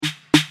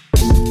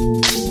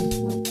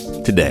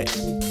Today,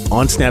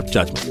 on Snap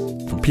Judgment,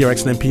 from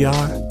PRX and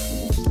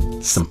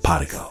NPR,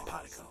 Simpatico.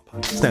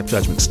 Snap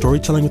Judgment,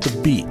 storytelling with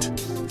a beat.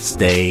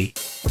 Stay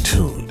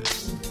tuned.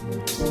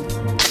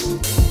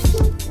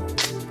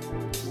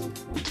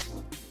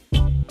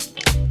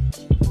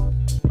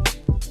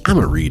 I'm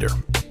a reader.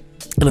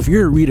 And if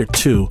you're a reader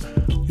too,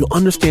 you'll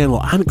understand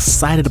why I'm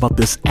excited about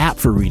this app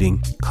for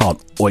reading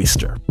called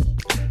Oyster.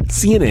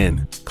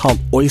 CNN called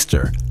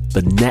Oyster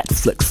the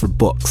Netflix for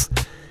books.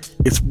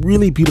 It's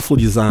really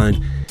beautifully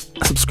designed.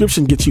 A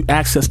subscription gets you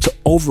access to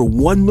over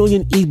 1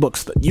 million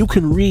ebooks that you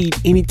can read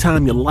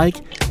anytime you like,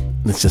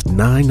 and it's just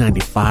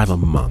 $9.95 a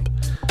month.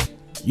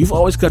 You've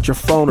always got your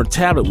phone or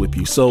tablet with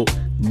you, so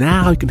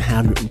now you can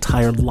have your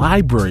entire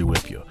library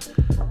with you.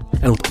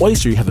 And with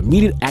Oyster, you have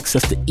immediate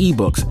access to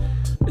ebooks,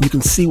 and you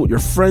can see what your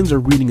friends are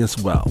reading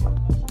as well.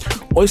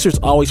 Oyster is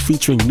always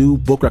featuring new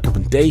book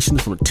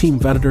recommendations from a team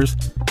of editors,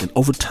 and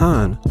over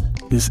time,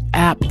 this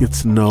app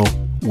gets to know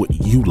what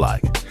you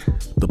like.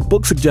 The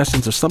book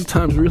suggestions are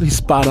sometimes really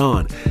spot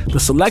on. The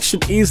selection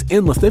is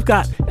endless. They've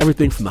got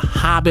everything from The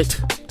Hobbit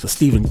to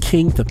Stephen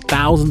King to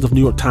thousands of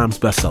New York Times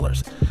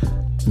bestsellers.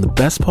 And the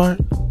best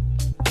part?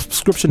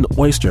 Subscription to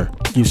Oyster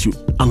gives you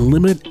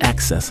unlimited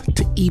access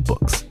to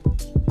ebooks.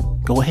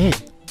 Go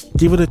ahead,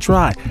 give it a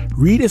try.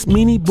 Read as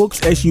many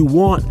books as you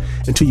want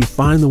until you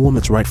find the one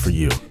that's right for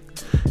you.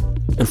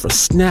 And for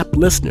Snap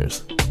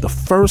listeners, the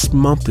first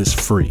month is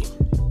free.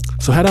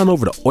 So head on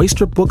over to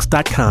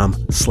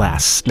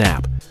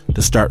oysterbooks.com/snap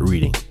to start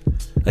reading.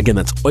 Again,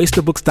 that's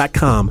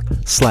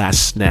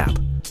oysterbooks.com/snap.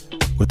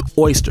 With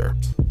Oyster,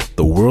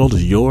 the world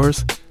is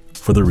yours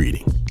for the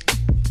reading.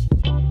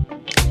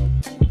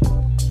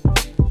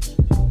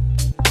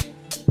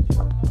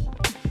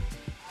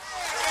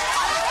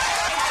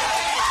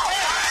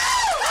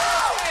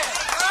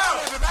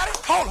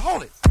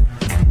 Hold it.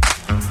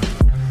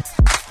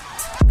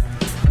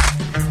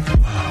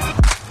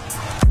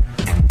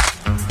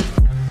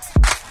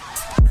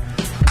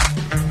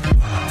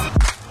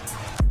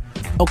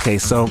 Okay,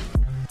 so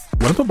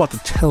what I'm about to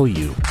tell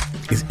you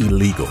is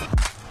illegal,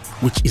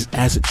 which is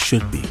as it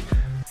should be.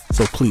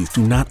 So please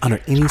do not, under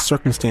any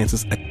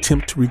circumstances,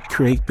 attempt to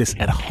recreate this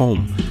at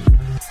home.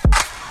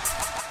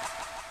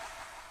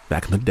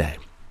 Back in the day,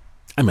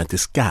 I met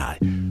this guy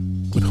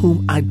with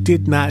whom I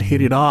did not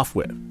hit it off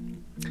with.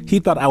 He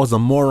thought I was a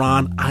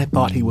moron. I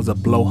thought he was a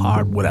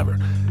blowhard, whatever.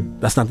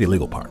 That's not the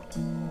illegal part.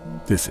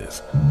 This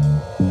is.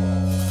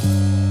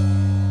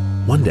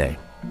 One day,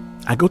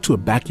 I go to a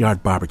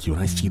backyard barbecue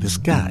and I see this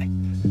guy.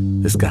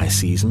 This guy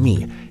sees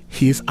me.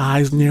 His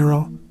eyes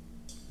narrow.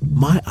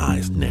 My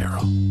eyes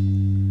narrow.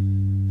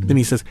 Then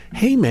he says,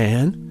 "Hey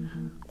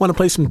man, want to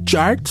play some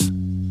jarts?"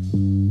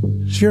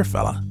 "Sure,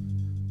 fella.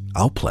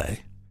 I'll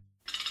play."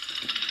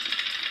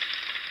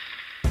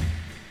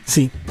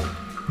 See,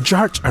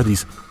 jarts are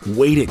these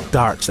weighted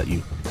darts that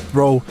you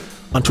throw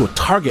onto a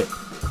target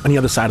on the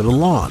other side of the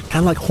lawn.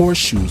 Kind of like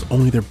horseshoes,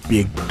 only they're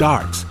big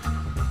darts.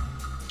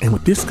 And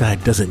what this guy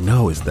doesn't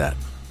know is that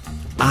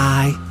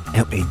I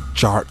am a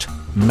jart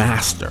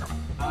master.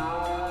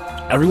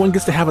 Everyone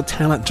gets to have a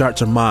talent.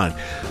 Jarts are mine.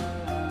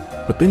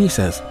 But then he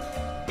says,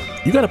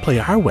 "You got to play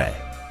our way."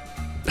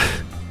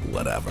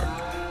 Whatever.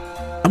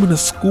 I'm going to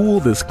school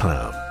this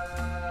clown.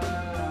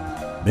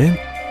 Then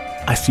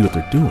I see what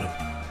they're doing.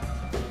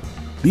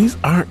 These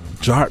aren't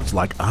jarts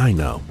like I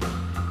know.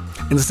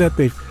 Instead,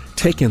 they've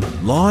taken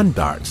lawn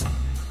darts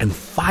and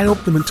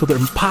filed them until they're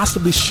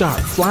impossibly sharp,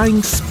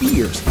 flying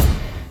spears.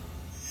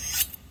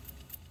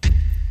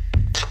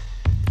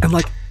 And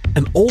like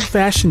an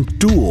old-fashioned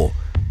duel,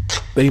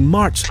 they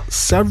march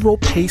several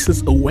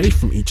paces away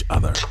from each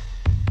other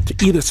to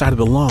either side of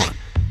the lawn,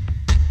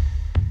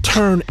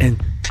 turn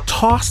and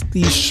toss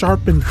these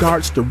sharpened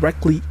darts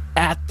directly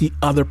at the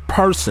other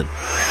person.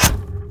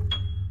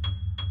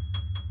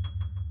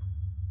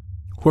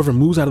 Whoever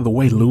moves out of the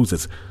way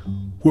loses.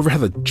 Whoever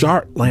has a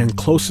jart land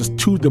closest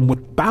to them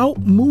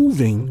without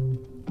moving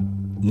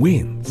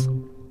wins.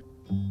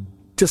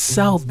 To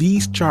sell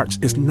these jarts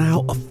is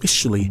now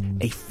officially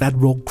a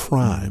federal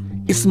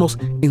crime. It's the most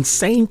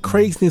insane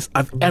craziness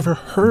I've ever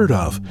heard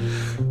of.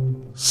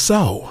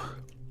 So,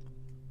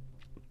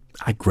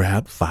 I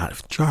grabbed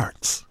 5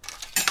 jarts.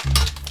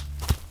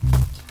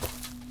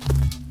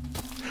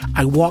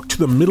 I walk to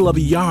the middle of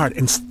the yard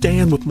and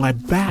stand with my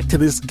back to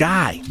this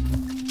guy.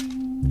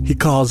 He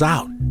calls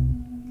out.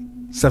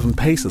 7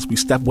 paces, we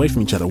step away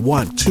from each other.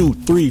 1, 2,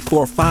 3,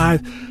 4,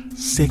 5,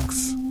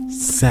 6,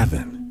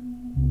 7.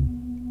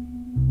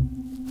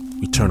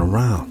 We turn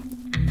around.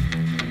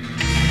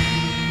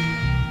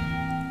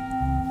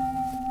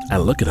 I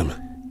look at him,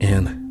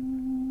 and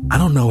I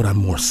don't know what I'm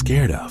more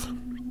scared of.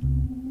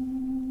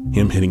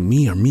 Him hitting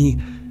me or me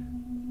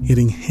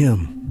hitting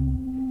him.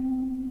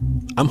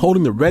 I'm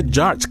holding the red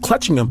jarts,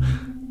 clutching them,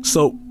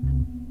 so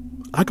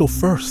I go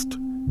first.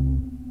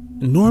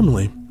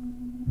 Normally,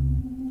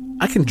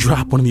 I can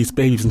drop one of these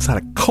babies inside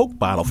a Coke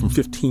bottle from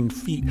 15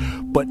 feet,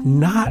 but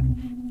not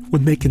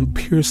when they can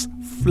pierce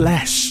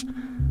flesh.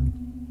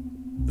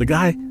 The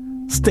guy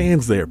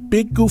stands there,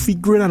 big goofy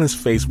grin on his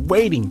face,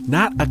 waiting,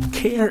 not a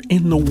care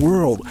in the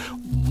world.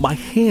 my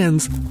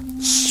hands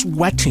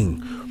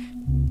sweating.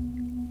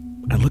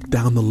 I look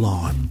down the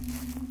lawn.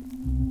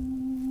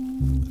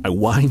 I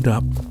wind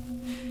up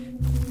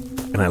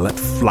and I let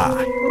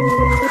fly.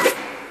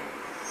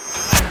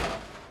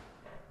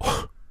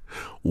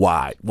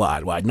 Wide.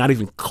 Not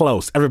even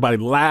close. Everybody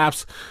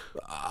laughs.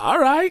 All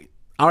right.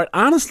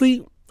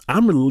 Honestly,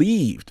 I'm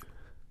relieved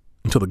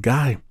until the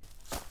guy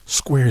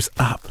squares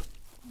up.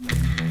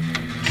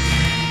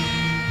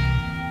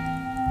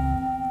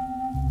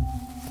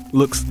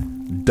 Looks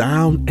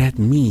down at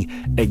me,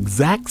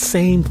 exact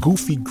same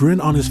goofy grin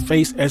on his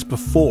face as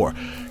before,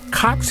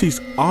 cocks his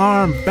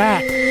arm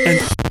back, and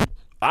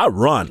I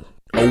run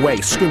away,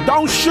 scream,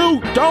 "Don't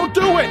shoot! Don't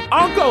do it!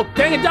 Uncle,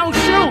 dang it, don't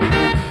shoot!"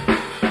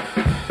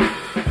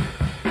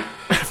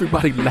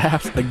 Everybody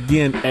laughs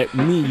again at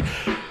me,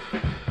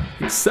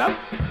 except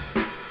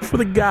for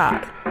the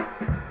guy.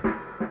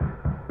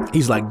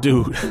 He's like,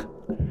 "Dude,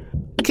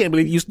 I can't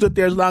believe you stood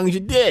there as long as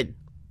you did.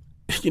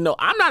 You know,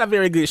 I'm not a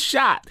very good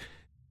shot."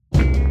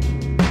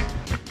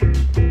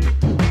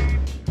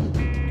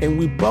 And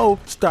we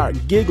both start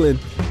giggling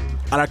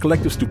at our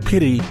collective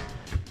stupidity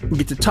and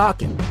get to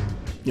talking,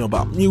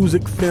 about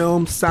music,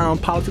 film,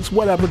 sound, politics,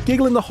 whatever,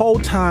 giggling the whole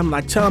time. And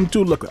I tell him,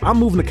 "Dude, look, I'm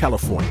moving to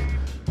California.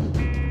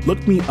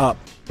 Look me up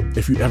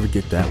if you ever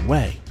get that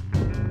way."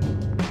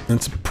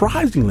 And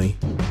surprisingly,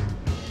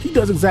 he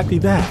does exactly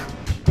that.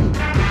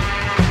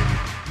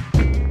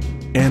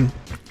 And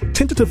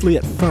tentatively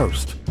at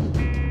first,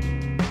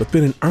 but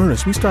then in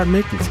earnest, we start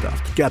making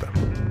stuff together.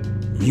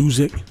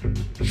 Music,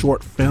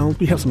 short films,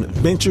 we have some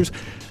adventures,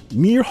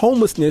 near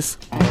homelessness.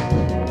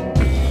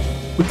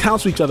 We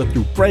counsel each other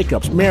through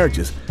breakups,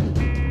 marriages,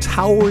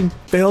 towering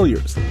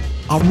failures,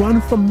 a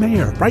run for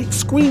mayor, write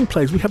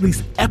screenplays. We have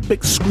these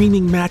epic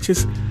screaming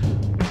matches,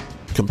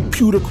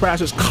 computer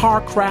crashes,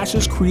 car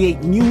crashes,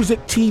 create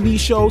music, TV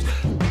shows.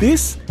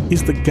 This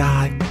is the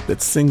guy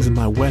that sings in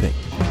my wedding.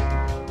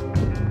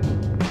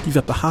 He's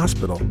at the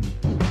hospital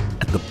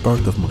at the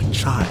birth of my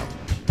child.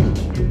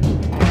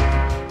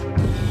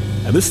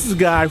 And this is a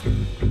guy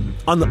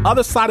on the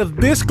other side of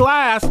this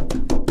glass,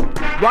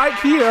 right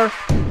here.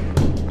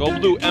 Go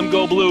Blue,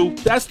 Go Blue.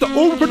 That's the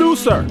Uber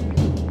producer,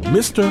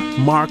 Mr.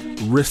 Mark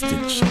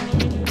Ristich.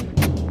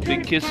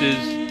 Big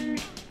kisses.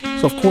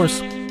 So, of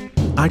course,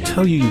 I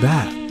tell you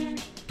that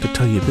to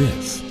tell you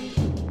this.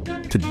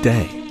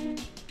 Today,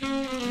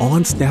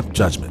 on Snap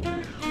Judgment,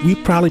 we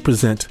proudly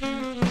present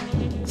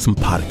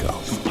Simpatico.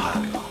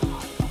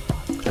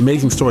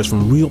 Amazing stories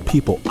from real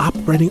people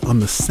operating on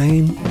the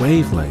same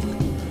wavelength,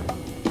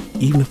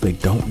 even if they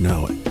don't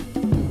know it.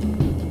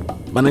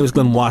 My name is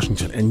Glenn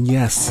Washington, and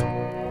yes,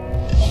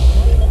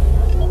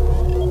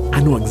 I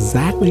know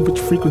exactly which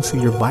frequency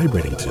you're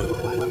vibrating to,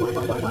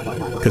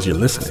 because you're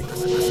listening.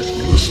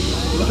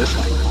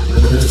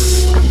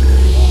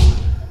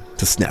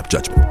 To Snap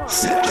Judgment.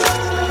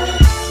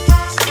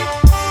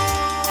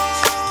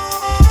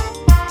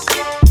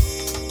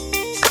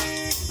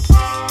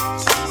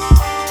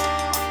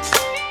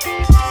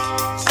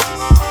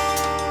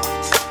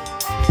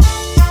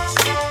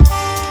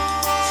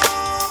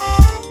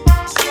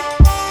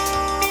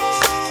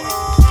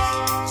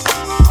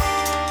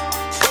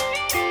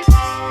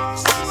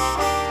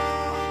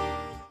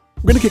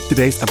 We're going to kick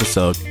today's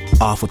episode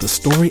off with a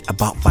story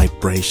about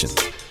vibrations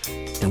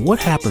and what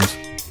happens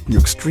when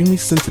you're extremely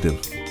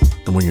sensitive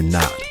and when you're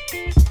not.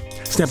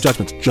 Snap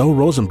Judgment's Joe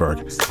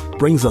Rosenberg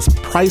brings us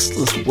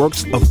priceless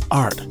works of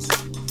art.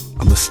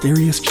 A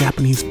mysterious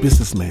Japanese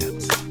businessman,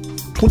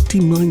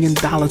 $20 million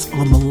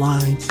on the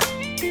line,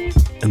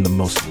 and the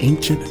most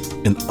ancient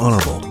and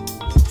honorable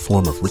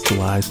form of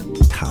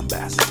ritualized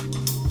combat.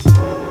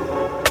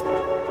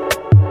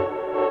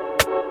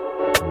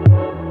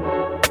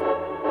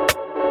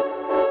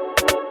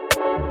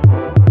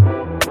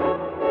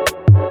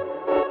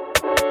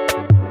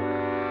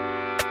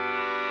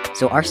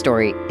 So our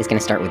story is going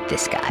to start with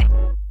this guy.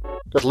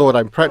 Good Lord,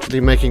 I'm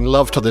practically making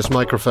love to this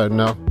microphone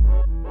now.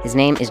 His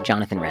name is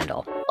Jonathan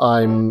Randall.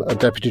 I'm a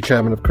deputy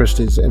chairman of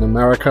Christie's in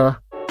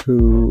America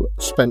who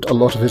spent a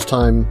lot of his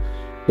time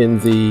in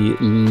the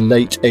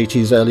late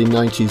 80s, early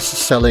 90s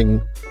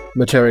selling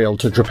material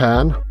to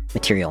Japan.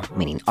 Material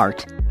meaning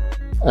art.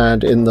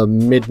 And in the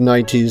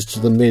mid-90s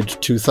to the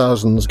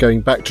mid-2000s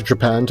going back to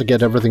Japan to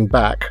get everything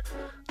back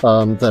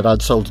that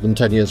I'd sold to them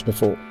 10 years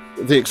before.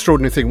 The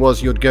extraordinary thing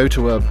was you'd go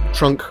to a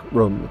trunk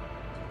room,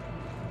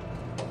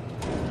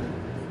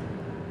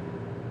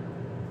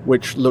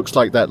 which looks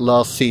like that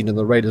last scene in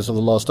the Raiders of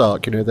the Lost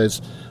Ark. You know,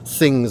 there's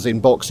things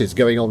in boxes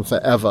going on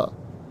forever.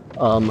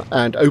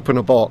 And open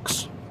a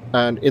box,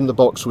 and in the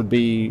box would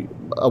be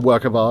a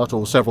work of art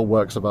or several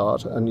works of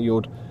art, and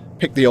you'd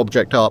pick the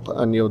object up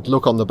and you'd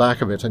look on the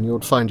back of it and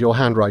you'd find your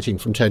handwriting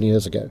from 10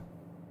 years ago.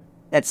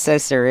 That's so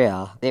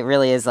surreal. It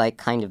really is like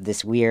kind of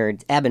this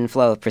weird ebb and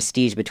flow of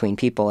prestige between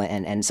people,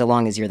 and so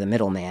long as you're the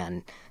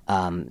middleman,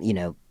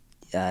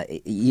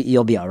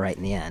 you'll be all right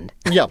in the end.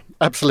 Yeah,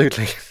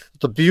 absolutely.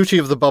 The beauty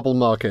of the bubble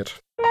market.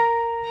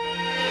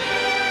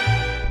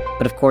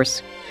 But of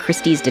course,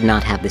 Christie's did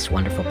not have this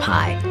wonderful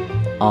pie.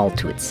 all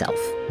to itself.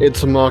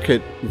 It's a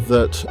market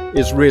that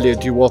is really a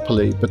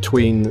duopoly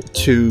between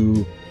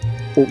two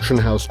auction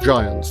house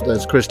giants.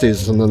 There's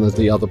Christie's and then there's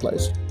the other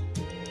place.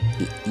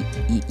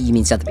 You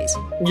mean Sotheby's?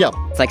 Yeah.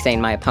 It's like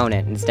saying my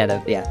opponent instead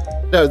of, yeah.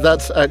 No,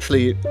 that's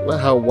actually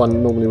how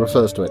one normally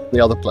refers to it, the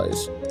other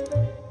place.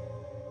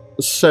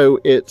 So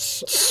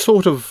it's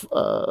sort of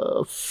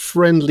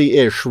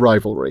friendly-ish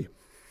rivalry.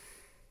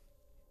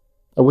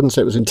 I wouldn't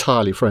say it was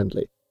entirely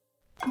friendly.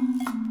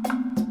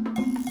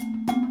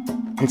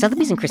 In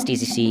Sotheby's and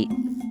Christie's, you see,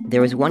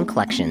 there was one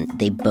collection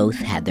they both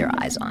had their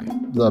eyes on.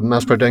 The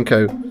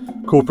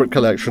Masprodenko corporate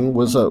collection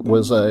was a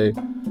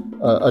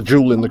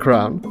jewel in the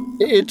crown.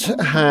 It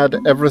had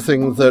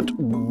everything that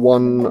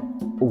one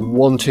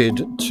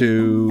wanted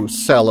to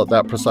sell at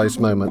that precise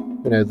moment.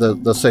 You know, the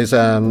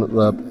Cézanne,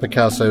 the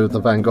Picasso, the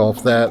Van Gogh,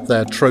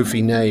 their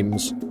trophy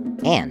names.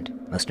 And,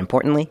 most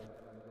importantly,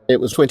 it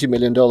was $20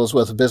 million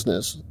worth of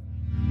business.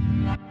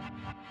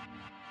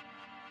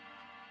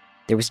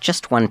 There was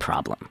just one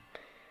problem.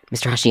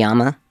 Mr.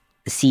 Hashiyama,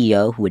 the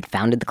CEO who had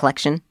founded the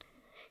collection,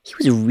 he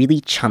was really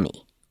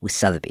chummy with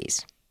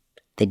Sotheby's.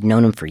 They'd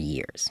known him for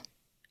years.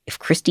 If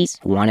Christie's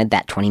wanted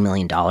that $20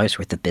 million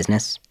worth of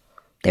business,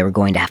 they were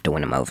going to have to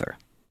win him over.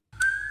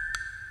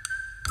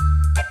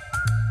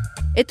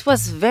 It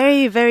was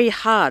very, very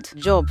hard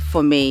job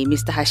for me,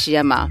 Mr.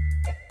 Hashiyama.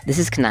 This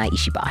is Kanai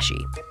Ishibashi.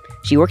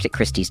 She worked at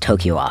Christie's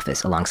Tokyo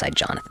office alongside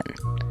Jonathan.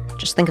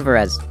 Just think of her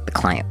as the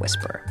client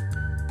whisperer.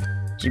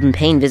 She'd been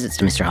paying visits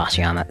to Mr.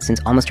 Hashiyama since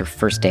almost her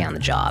first day on the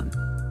job.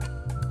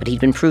 But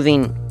he'd been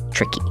proving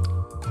tricky.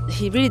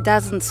 He really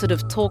doesn't sort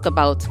of talk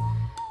about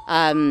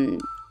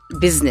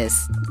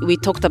business. We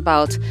talked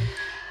about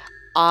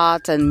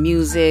art and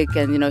music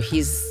and,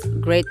 his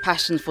great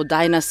passion for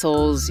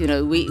dinosaurs.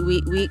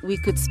 We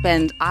could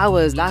spend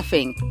hours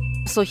laughing.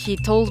 So he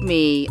told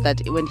me that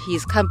when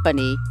his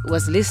company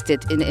was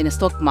listed in a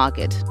stock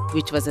market,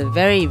 which was a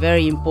very,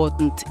 very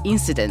important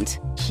incident,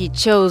 he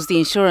chose the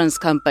insurance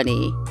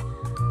company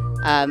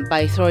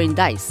by throwing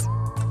dice.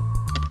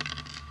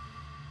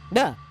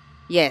 Yeah.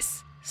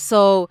 Yes.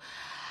 So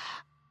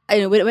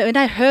when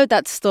I heard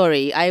that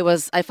story, I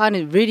found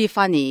it really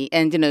funny,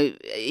 and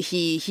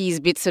he's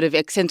a bit sort of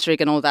eccentric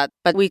and all that,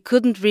 but we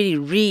couldn't really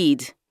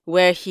read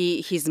where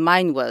his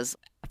mind was.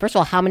 First of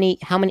all, how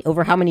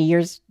many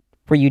years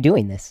were you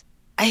doing this?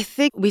 I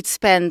think we'd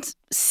spent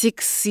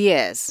 6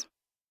 years.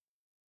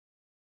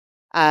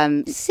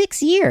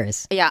 6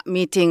 years? Yeah,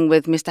 meeting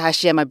with Mr.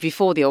 Hashiyama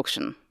before the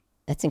auction.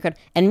 That's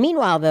incredible. And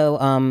meanwhile,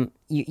 though,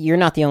 you're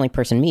not the only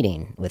person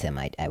meeting with him,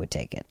 I would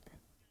take it.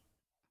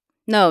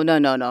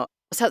 No.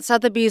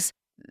 Sotheby's,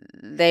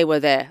 they were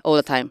there all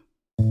the time.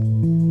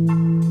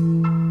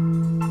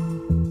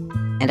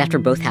 And after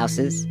both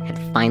houses had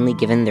finally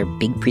given their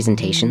big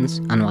presentations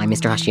on why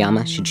Mr.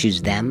 Hashiyama should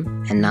choose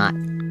them and not,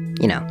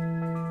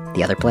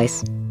 the other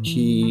place,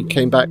 he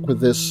came back with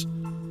this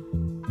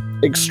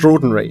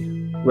extraordinary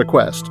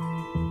request.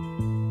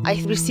 I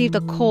received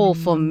a call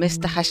from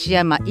Mr.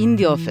 Hashiyama in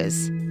the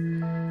office,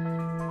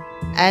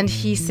 and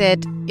he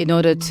said in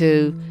order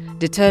to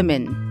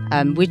determine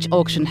which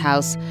auction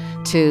house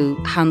to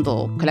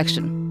handle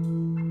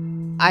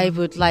collection, I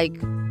would like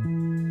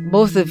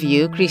both of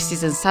you,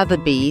 Christie's and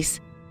Sotheby's,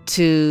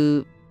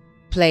 to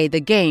play the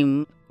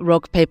game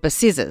Rock, Paper,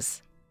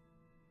 Scissors.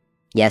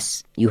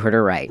 Yes, you heard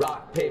her right.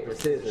 Rock, paper,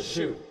 scissors,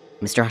 shoot.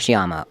 Mr.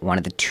 Hashiyama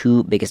wanted the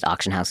two biggest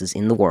auction houses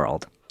in the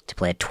world to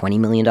play a $20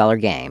 million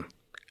game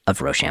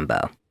of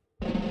Rochambeau.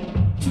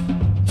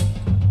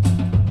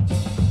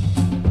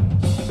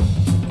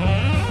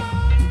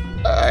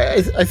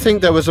 I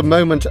think there was a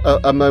moment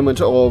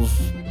of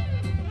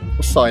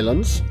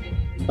silence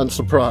and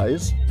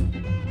surprise,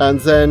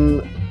 and then...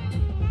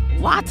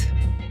 What?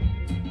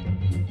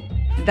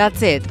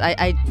 That's it.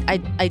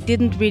 I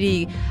didn't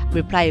really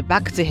reply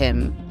back to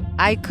him.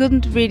 I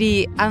couldn't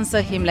really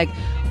answer him like,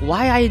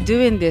 why are you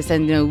doing this?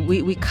 And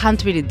we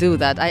can't really do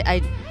that.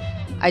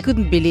 I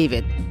couldn't believe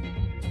it.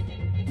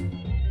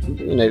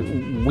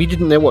 We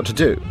didn't know what to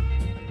do,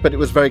 but it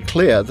was very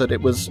clear that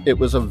it was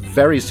a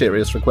very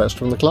serious request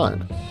from the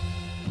client.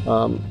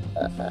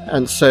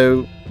 And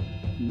so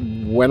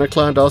when a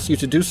client asks you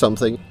to do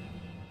something,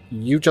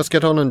 you just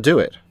get on and do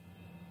it.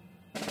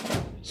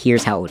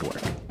 Here's how it would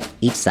work.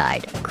 Each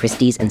side,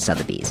 Christie's and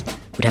Sotheby's,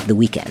 would have the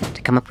weekend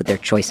to come up with their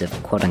choice of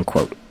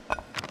quote-unquote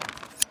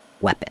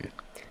weapon.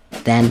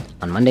 Then,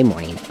 on Monday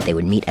morning, they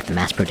would meet at the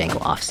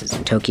Masprodenko offices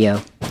in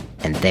Tokyo,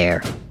 and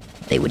there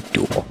they would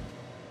duel.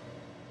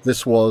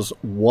 This was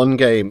one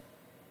game,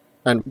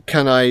 and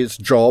Kanai's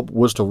job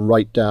was to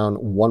write down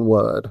one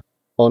word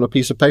on a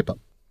piece of paper.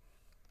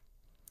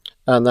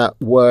 And that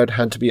word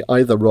had to be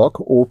either rock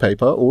or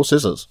paper or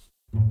scissors.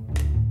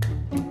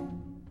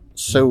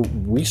 So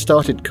we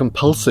started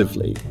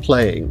compulsively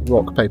playing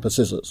rock, paper,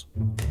 scissors,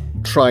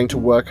 trying to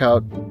work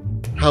out,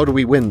 how do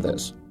we win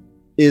this?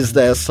 Is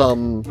there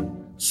some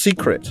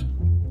secret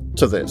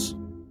to this?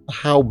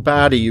 How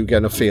bad are you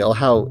going to feel?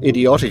 How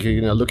idiotic are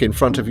you going to look in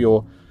front of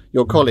your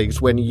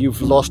colleagues when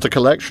you've lost a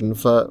collection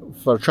for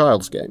a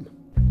child's game?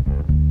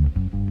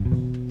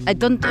 I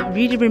don't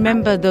really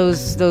remember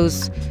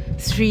those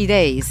 3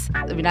 days.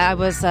 I mean, I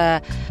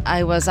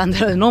was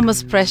under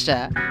enormous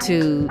pressure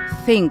to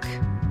think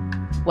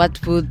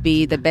what would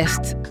be the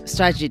best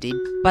strategy.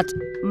 But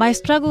my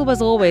struggle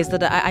was always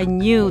that I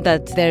knew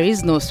that there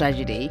is no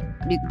strategy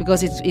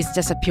because it's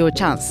just a pure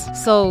chance.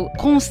 So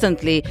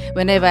constantly,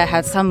 whenever I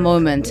had some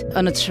moment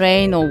on a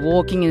train or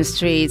walking in the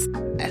streets,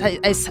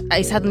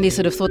 I suddenly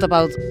sort of thought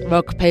about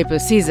rock, paper,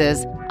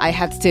 scissors. I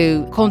had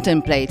to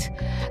contemplate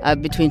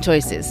between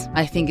choices.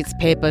 I think it's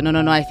paper.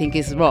 No, I think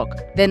it's rock.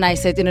 Then I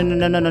said,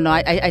 no,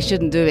 I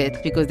shouldn't do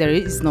it because there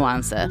is no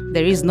answer.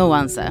 There is no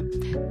answer.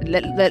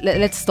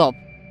 Let's stop.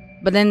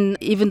 But then,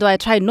 even though I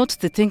tried not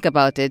to think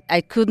about it, I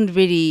couldn't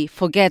really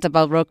forget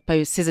about rock,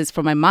 paper, scissors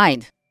from my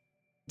mind.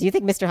 Do you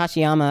think Mr.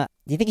 Hashiyama,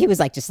 do you think he was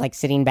just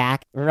sitting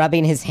back,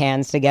 rubbing his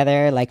hands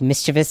together,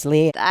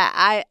 mischievously?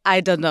 I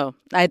don't know.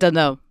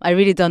 I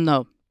really don't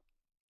know.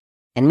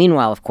 And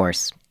meanwhile, of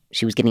course,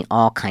 she was getting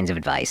all kinds of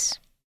advice.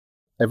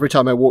 Every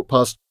time I walked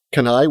past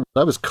Kanai,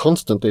 I was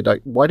constantly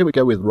like, why do we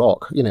go with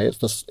rock?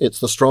 It's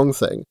the strong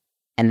thing.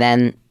 And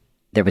then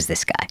there was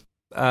this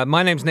guy.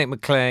 My name's Nick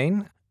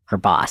McLean. Her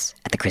boss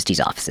at the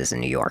Christie's offices in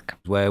New York.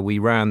 Where we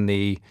ran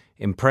the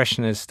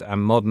Impressionist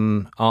and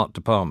Modern Art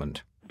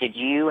department. Did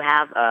you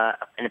have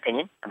an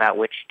opinion about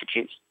which to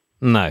choose?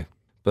 No,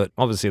 but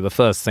obviously the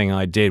first thing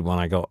I did when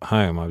I got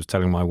home, I was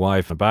telling my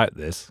wife about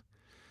this.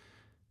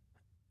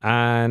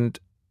 And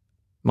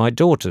my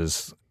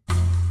daughters.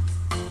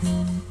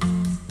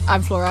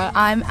 I'm Flora.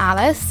 I'm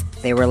Alice.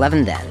 They were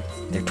 11 then.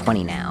 They're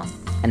 20 now.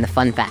 And the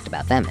fun fact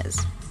about them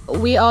is...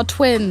 we are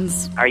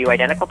twins. Are you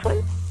identical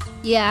twins?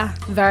 Yeah,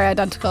 very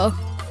identical.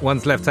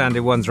 One's left-handed,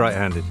 one's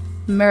right-handed.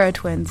 Mirror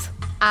twins.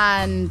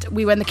 And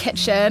we were in the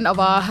kitchen of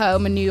our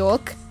home in New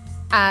York,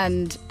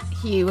 and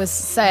he was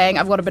saying,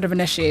 I've got a bit of an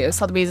issue.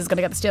 Sotheby's is going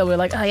to get this deal. We were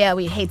like, oh yeah,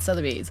 we hate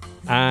Sotheby's.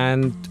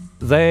 And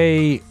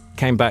they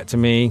came back to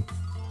me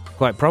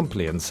quite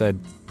promptly and said,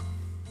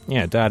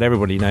 yeah, Dad,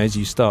 everybody knows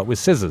you start with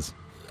scissors.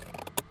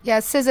 Yeah,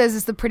 scissors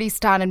is the pretty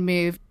standard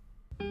move.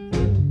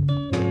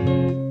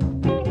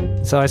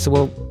 So I said,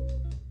 well,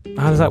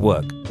 how does that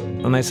work?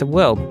 And they said,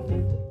 well,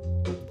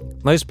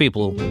 most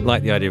people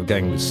like the idea of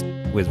going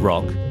with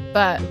rock.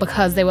 But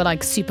because they were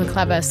super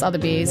clever,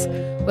 Sotheby's,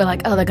 we're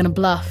like, oh, they're going to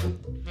bluff.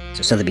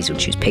 So Sotheby's would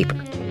choose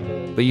paper.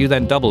 But you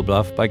then double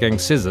bluff by going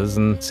scissors,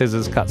 and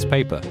scissors cuts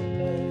paper.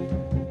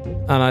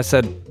 And I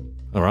said,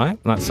 all right,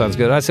 that sounds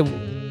good. I said,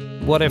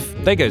 what if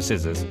they go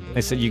scissors?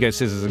 They said, you go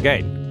scissors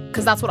again.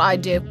 Because that's what I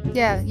do.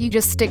 Yeah, you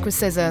just stick with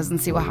scissors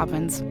and see what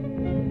happens.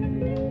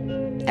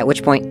 At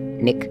which point,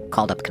 Nick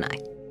called up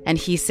Kanai. And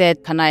he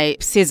said,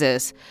 Kanai,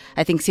 scissors.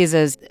 I think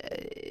scissors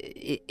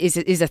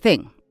is a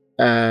thing.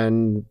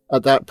 And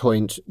at that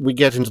point, we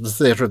get into the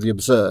theatre of the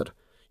absurd.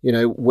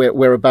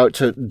 We're about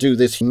to do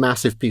this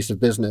massive piece of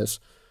business,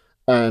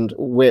 and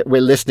we're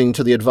listening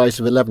to the advice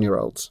of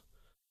 11-year-olds.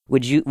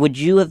 Would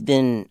you have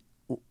been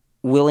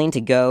willing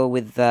to go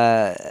with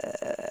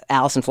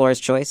Alice and Flora's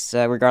choice,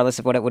 regardless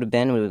of what it would have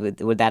been?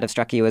 Would that have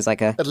struck you as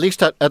like a... At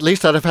least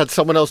I'd have had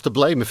someone else to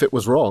blame if it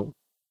was wrong.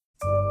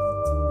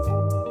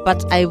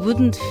 But I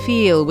wouldn't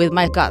feel with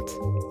my gut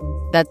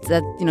that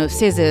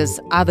scissors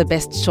are the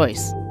best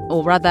choice.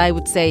 Or rather, I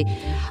would say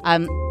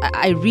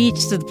I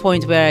reached to the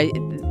point where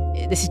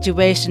the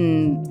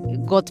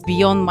situation got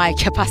beyond my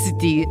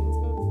capacity.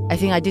 I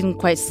think I didn't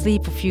quite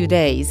sleep for a few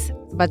days.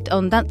 But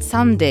on that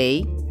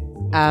Sunday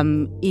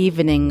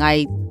evening,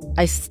 I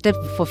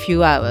slept for a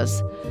few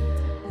hours.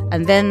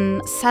 And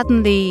then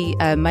suddenly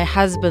my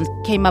husband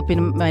came up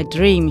in my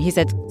dream. He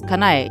said,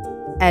 Kanai.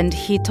 And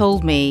he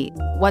told me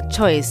what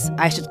choice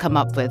I should come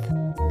up with.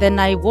 Then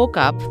I woke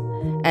up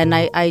and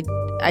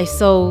I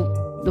saw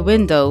the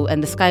window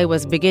and the sky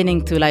was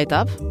beginning to light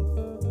up.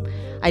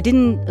 I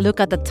didn't look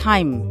at the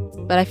time,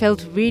 but I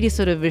felt really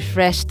sort of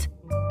refreshed.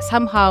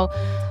 Somehow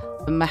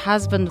my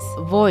husband's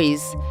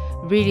voice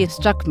really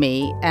struck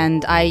me,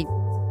 and I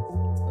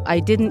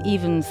didn't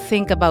even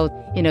think about,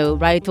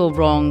 right or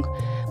wrong,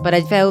 but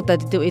I felt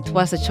that it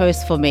was a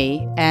choice for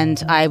me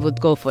and I would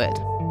go for it.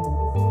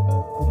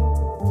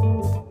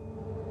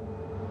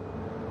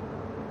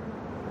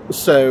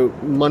 So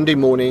Monday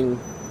morning,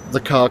 the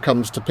car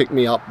comes to pick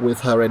me up with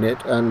her in it,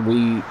 and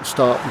we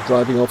start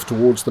driving off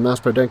towards the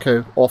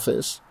Masprodenko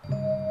office.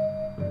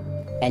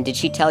 And did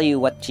she tell you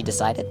what she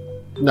decided?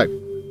 No.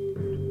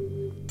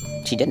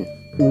 She didn't?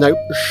 No,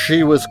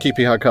 she was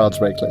keeping her cards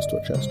very close to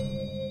her chest.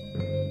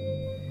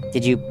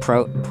 Did you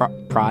prod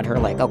her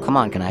oh, come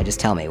on, can I just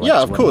tell me?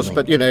 Yeah, of course,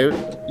 but,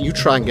 you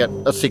try and get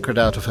a secret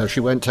out of her, she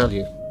won't tell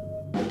you.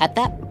 At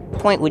that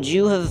point, would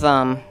you have,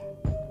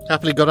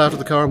 Happily got out of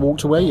the car and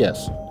walked away,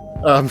 yes.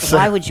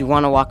 Why would you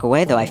want to walk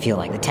away, though? I feel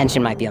like the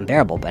tension might be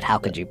unbearable, but how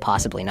could you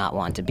possibly not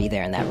want to be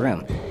there in that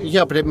room?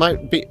 Yeah, but it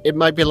might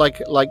be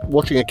like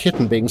watching a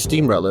kitten being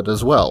steamrolled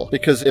as well.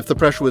 Because if the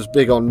pressure was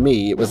big on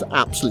me, it was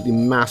absolutely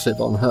massive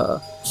on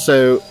her.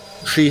 So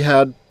she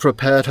had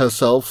prepared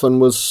herself and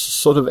was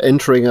sort of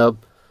entering a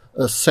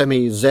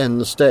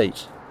semi-zen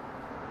state.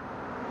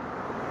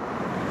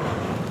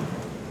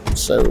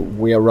 So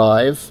we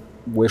arrive,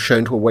 we're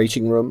shown to a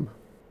waiting room.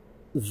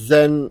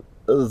 Then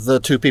the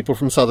two people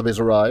from Sotheby's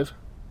arrive.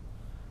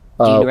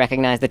 Do you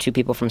recognize the two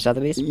people from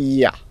Sotheby's?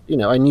 Yeah,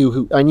 I knew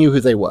who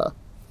they were.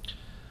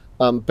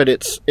 But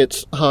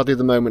it's hardly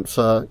the moment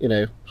for,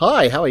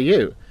 hi, how are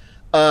you?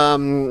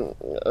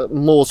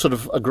 More sort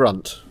of a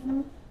grunt.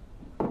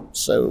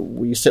 So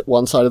we sit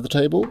one side of the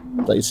table,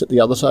 they sit the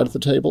other side of the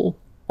table,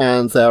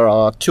 and there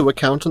are two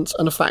accountants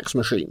and a fax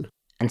machine.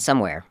 And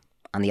somewhere,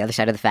 on the other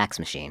side of the fax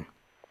machine,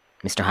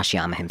 Mr.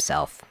 Hashiyama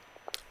himself,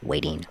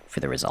 waiting for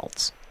the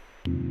results.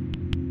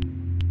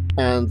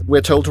 And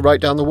we're told to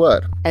write down the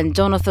word. And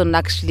Jonathan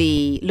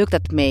actually looked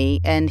at me,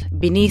 and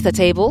beneath the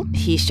table,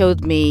 he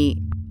showed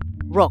me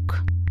rock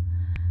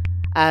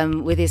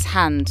with his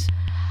hand.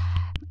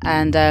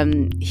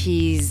 And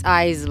his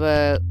eyes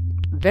were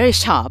very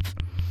sharp.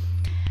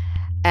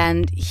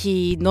 And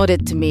he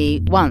nodded to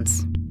me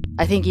once.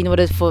 I think he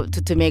nodded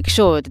to make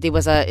sure that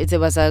it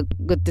was a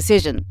good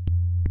decision.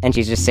 And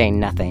she's just saying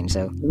nothing,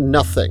 so...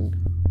 Nothing.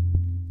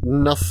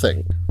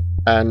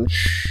 And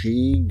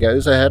she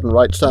goes ahead and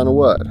writes down a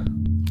word.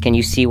 Can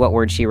you see what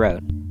word she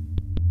wrote?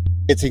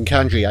 It's in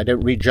kanji, I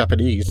don't read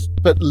Japanese.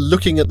 But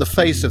looking at the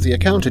face of the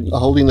accountant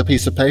holding the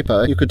piece of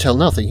paper, you could tell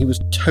nothing. He was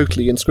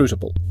totally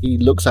inscrutable. He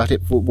looks at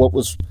it for what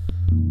was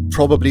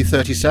probably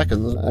 30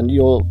 seconds, and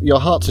your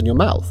heart's in your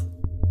mouth.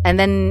 And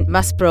then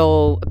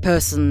Maspero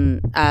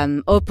person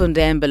opened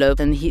the envelope,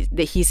 and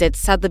he said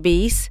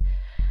Sotheby's,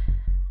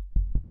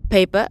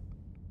 paper,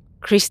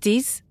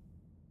 Christie's,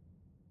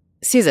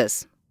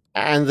 scissors.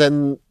 And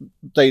then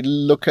they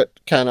look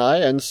at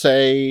Kanai and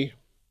say,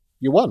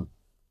 you won.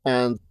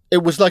 And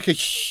it was like a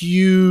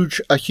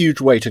huge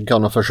weight had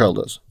gone off her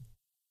shoulders.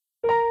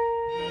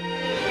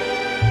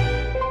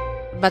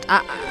 But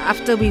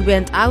after we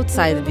went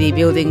outside the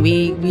building,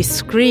 we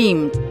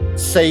screamed.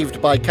 Saved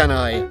by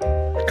Kanai.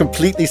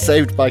 Completely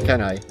saved by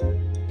Kanai.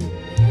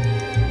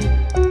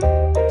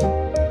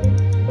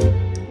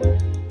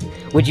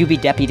 Would you be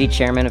deputy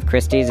chairman of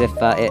Christie's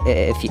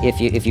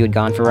if you had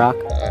gone for rock?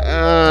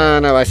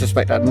 No, I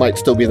suspect I might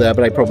still be there,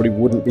 but I probably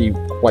wouldn't be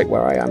quite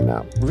where I am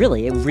now.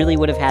 Really? It really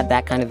would have had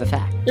that kind of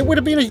effect? It would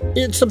have been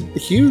it's a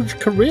huge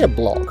career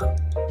block.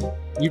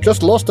 You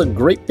just lost a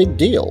great big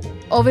deal.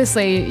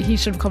 Obviously, he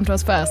should have come to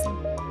us first.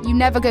 You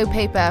never go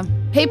paper.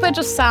 Paper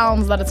just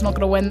sounds that it's not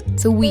going to win.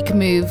 It's a weak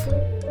move.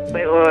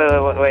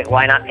 Wait,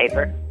 why not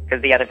paper?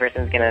 Because the other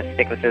person's going to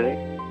stick with scissors?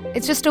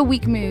 It's just a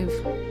weak move.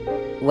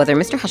 Whether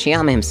Mr.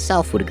 Hashiyama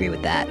himself would agree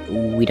with that,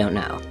 we don't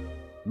know.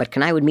 But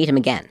Kanai would meet him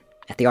again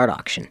at the art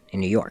auction in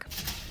New York.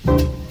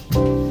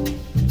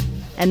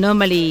 And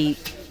normally,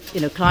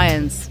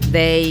 clients,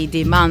 they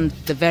demand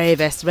the very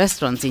best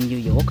restaurants in New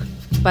York.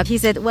 But he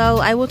said,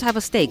 well, I won't have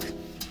a steak.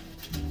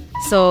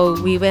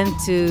 So we went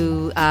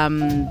to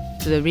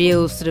the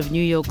real sort of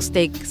New York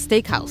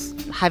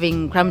steakhouse,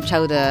 having clam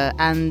chowder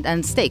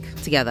and steak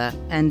together.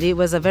 And it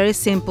was a very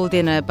simple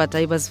dinner, but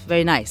it was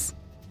very nice.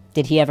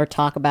 Did he ever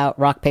talk about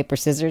rock, paper,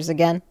 scissors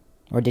again?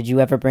 Or did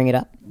you ever bring it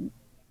up?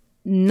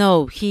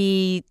 No,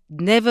 he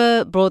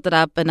never brought it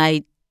up, and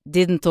I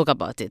didn't talk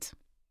about it.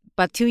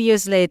 But 2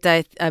 years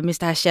later,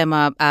 Mr.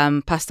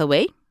 Hashiyama passed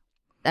away,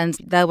 and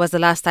that was the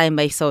last time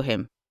I saw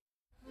him.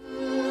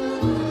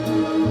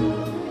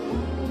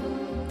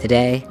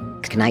 Today,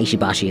 Kanai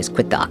Ishibashi has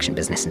quit the auction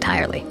business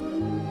entirely.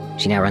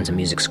 She now runs a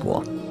music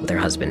school with her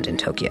husband in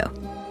Tokyo.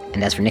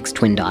 And as for Nick's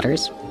twin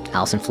daughters,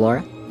 Alice and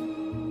Flora,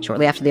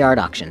 shortly after the art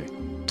auction,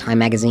 Time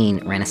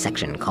magazine ran a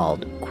section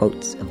called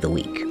Quotes of the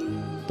Week.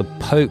 The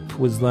Pope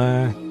was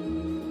there,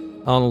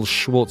 Arnold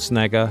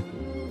Schwarzenegger,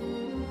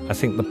 I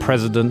think the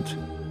President,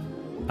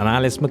 and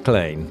Alice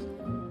MacLean.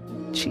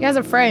 She has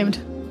it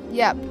framed.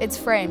 Yep, it's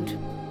framed.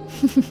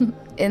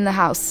 In the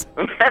house.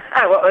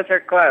 What was her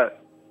quote?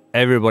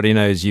 Everybody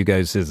knows you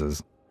go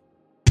scissors.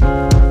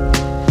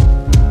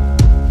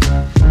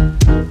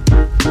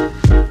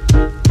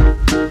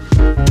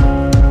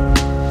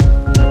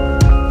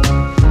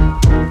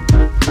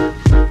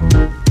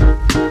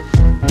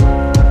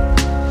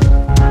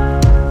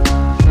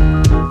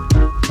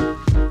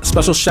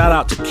 Special shout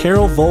out to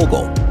Carol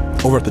Vogel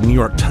over at the New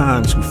York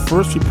Times, who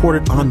first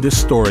reported on this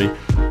story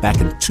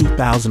back in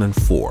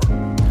 2004.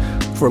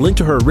 For a link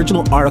to her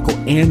original article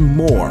and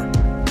more,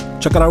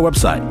 check out our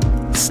website,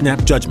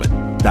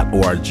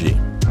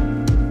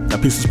 snapjudgment.org.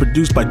 That piece is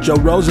produced by Joe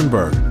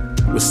Rosenberg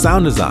with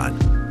sound design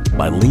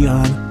by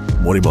Leon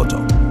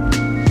Morimoto.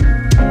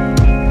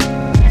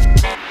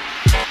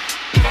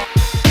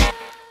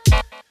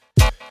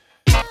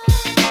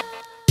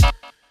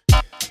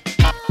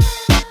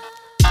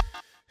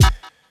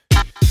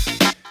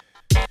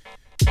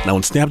 Now,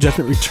 when Snap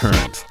Judgment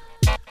returns,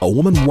 a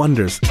woman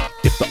wonders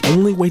if the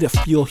only way to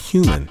feel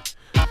human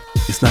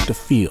is not to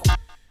feel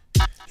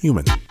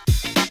human.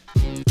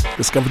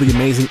 Discover the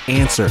amazing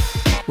answer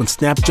when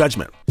Snap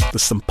Judgment, the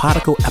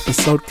simpatico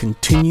episode,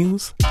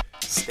 continues.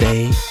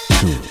 Stay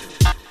tuned.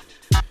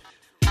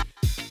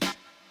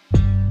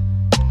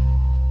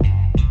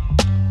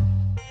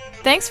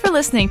 Thanks for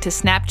listening to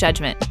Snap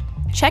Judgment.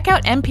 Check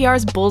out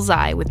NPR's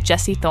Bullseye with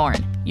Jesse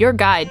Thorne, your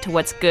guide to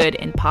what's good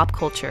in pop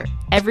culture.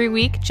 Every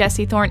week,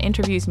 Jesse Thorne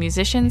interviews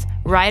musicians,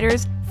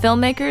 writers,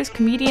 filmmakers,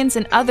 comedians,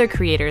 and other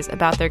creators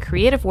about their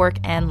creative work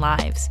and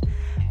lives.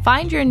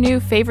 Find your new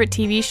favorite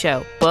TV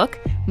show, book,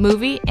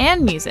 movie,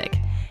 and music,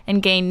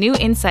 and gain new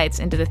insights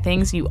into the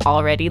things you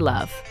already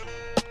love.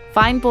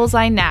 Find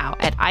Bullseye now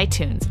at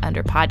iTunes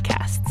under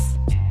podcasts.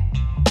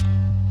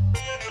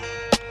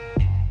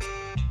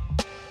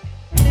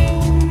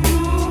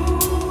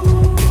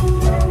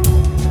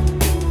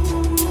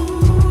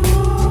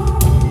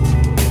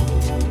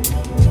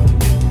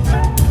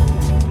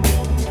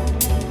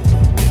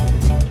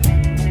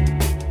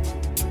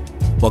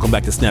 Welcome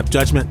back to Snap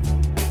Judgment,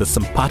 the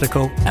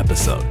Simpatico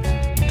episode.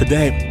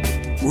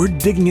 Today, we're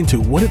digging into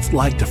what it's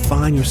like to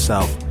find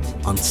yourself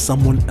on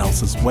someone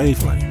else's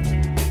wavelength,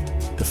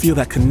 to feel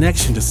that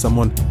connection to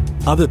someone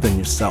other than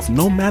yourself,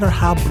 no matter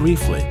how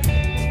briefly.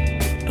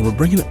 And we're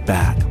bringing it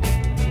back,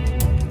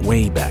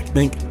 way back.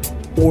 Think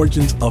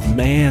origins of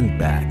man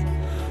back.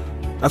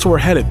 That's where we're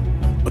headed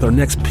with our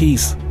next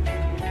piece,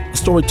 a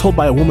story told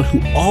by a woman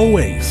who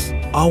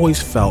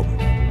always felt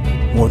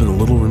more than a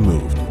little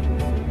removed.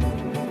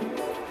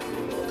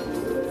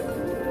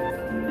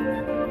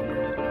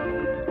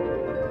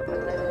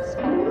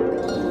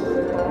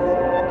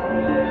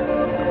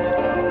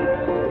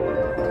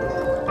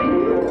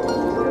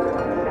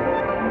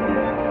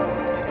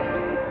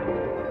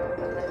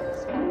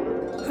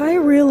 I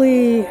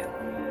really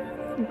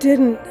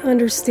didn't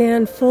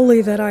understand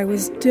fully that I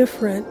was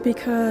different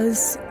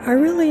because I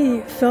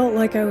really felt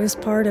like I was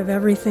part of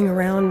everything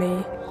around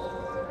me.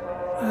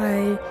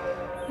 I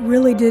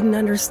really didn't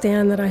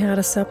understand that I had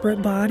a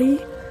separate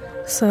body,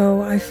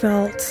 so I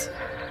felt,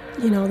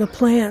 the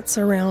plants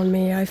around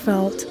me. I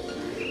felt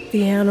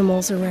the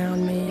animals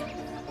around me.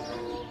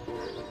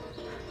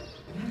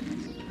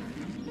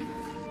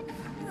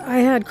 I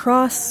had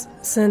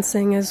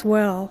cross-sensing as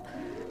well.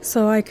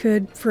 So I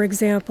could, for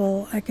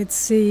example,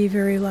 see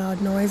very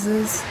loud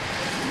noises,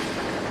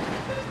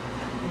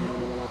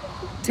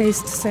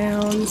 taste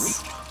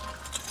sounds.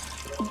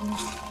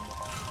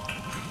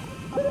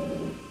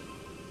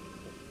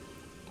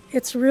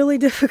 It's really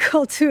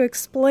difficult to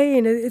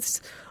explain. It's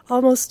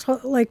almost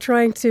like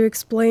trying to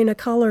explain a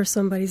color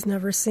somebody's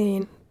never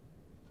seen.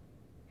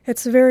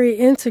 It's a very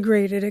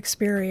integrated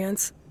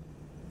experience.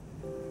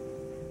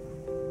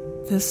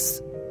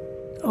 This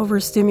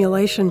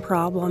overstimulation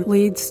problem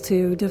leads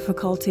to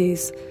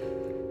difficulties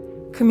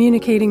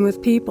communicating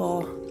with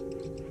people.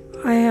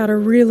 I had a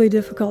really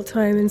difficult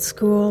time in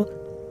school.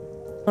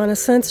 On a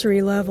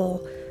sensory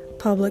level,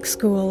 public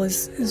school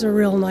is a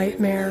real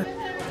nightmare.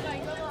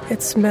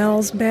 It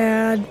smells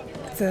bad,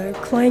 the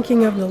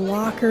clanking of the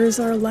lockers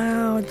are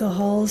loud, the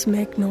halls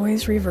make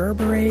noise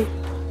reverberate.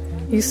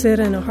 You sit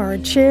in a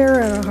hard chair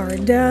at a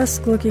hard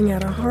desk looking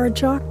at a hard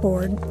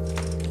chalkboard.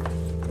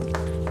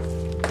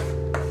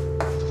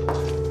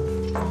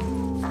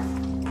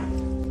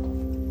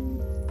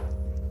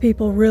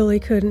 People really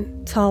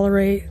couldn't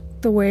tolerate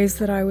the ways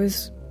that I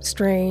was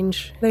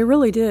strange. They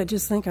really did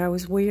just think I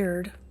was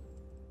weird.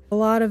 A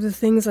lot of the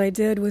things I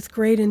did with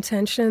great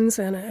intentions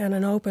and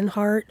an open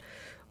heart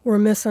were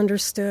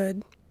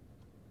misunderstood.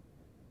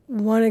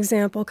 One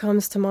example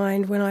comes to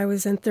mind. When I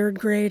was in 3rd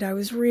grade, I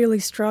was really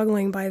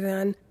struggling by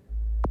then.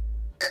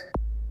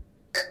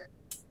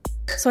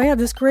 So I had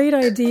this great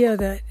idea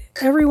that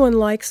everyone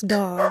likes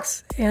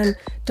dogs, and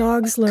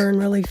dogs learn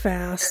really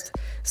fast.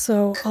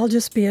 So I'll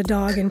just be a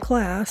dog in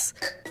class,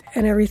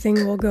 and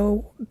everything will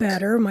go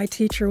better. My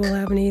teacher will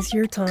have an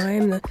easier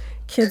time. The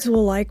kids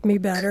will like me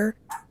better.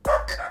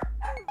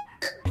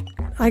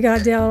 I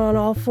got down on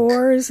all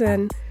fours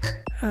and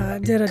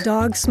did a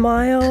dog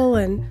smile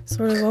and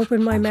sort of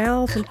opened my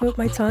mouth and put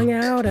my tongue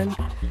out and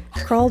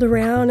crawled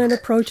around and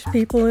approached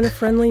people in a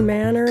friendly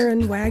manner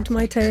and wagged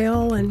my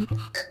tail and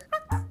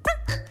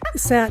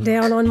sat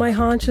down on my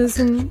haunches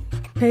and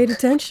paid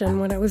attention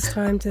when it was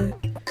time to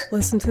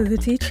listen to the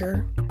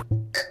teacher.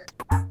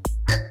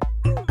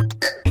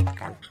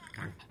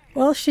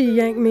 Well, she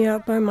yanked me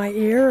up by my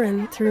ear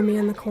and threw me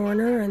in the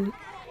corner and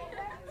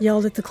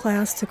yelled at the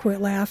class to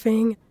quit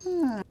laughing.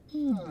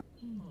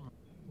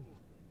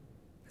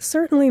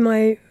 Certainly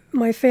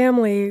my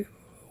family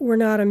were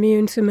not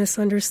immune to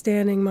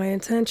misunderstanding my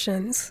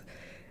intentions,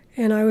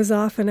 and I was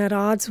often at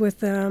odds with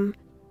them.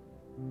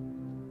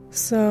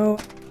 So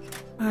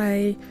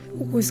I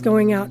was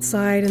going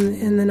outside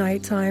in the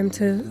nighttime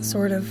to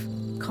sort of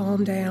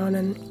calm down,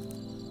 and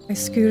I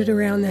scooted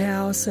around the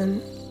house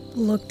and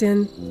looked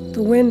in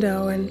the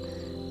window and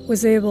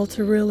was able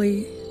to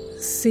really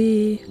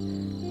see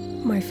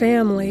my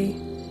family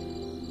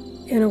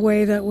in a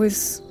way that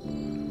was,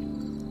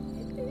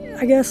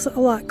 I guess, a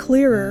lot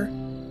clearer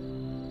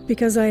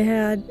because I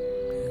had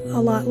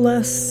a lot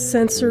less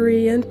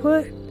sensory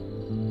input.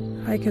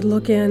 I could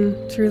look in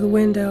through the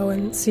window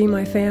and see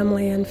my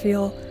family and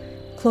feel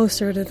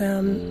closer to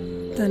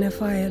them than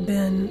if I had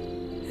been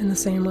in the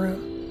same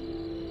room.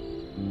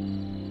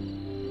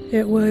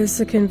 It was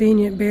a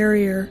convenient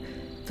barrier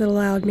that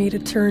allowed me to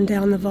turn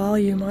down the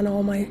volume on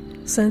all my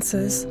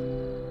senses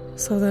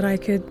so that I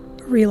could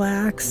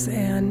relax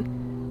and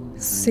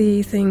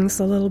see things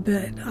a little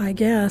bit, I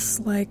guess,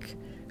 like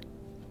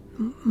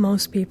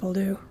most people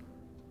do.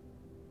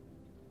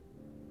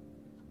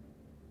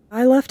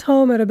 I left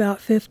home at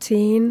about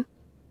 15.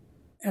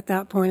 At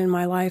that point in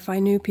my life, I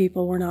knew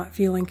people were not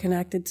feeling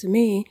connected to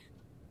me.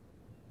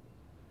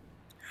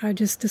 I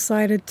just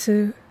decided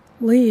to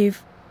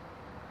leave.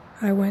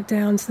 I went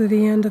down to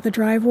the end of the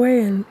driveway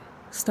and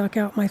stuck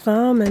out my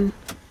thumb, and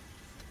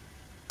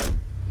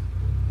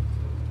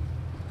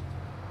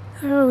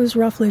it was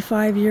roughly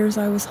 5 years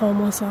I was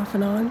homeless off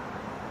and on.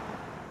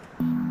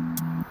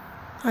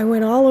 I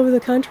went all over the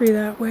country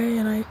that way,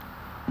 and I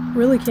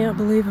really can't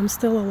believe I'm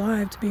still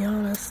alive, to be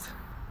honest.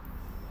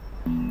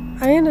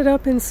 I ended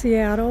up in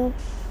Seattle.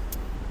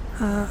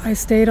 I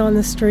stayed on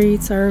the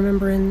streets. I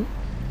remember in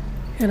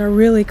a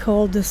really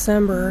cold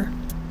December,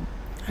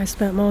 I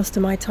spent most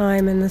of my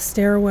time in the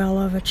stairwell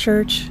of a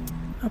church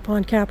up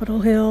on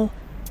Capitol Hill,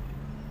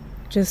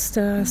 just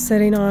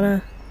sitting on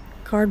a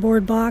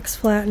cardboard box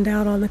flattened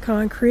out on the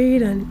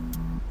concrete. And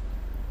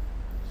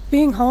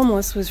being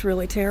homeless was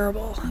really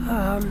terrible.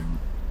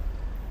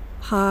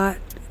 Hot,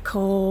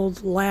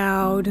 cold,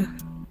 loud,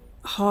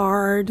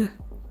 hard.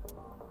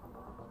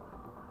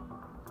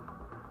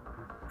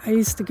 I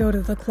used to go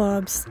to the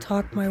clubs,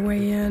 talk my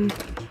way in,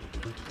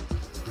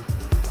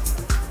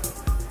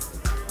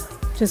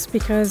 just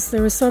because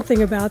there was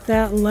something about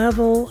that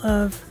level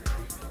of,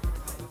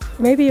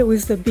 maybe it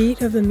was the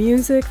beat of the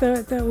music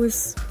that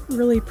was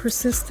really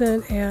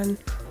persistent and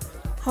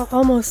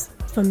almost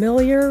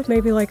familiar,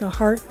 maybe like a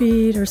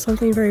heartbeat or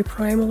something very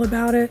primal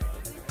about it.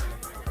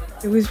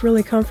 It was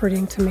really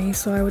comforting to me,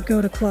 so I would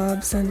go to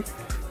clubs, and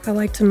I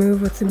like to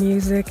move with the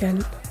music.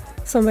 And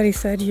somebody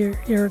said,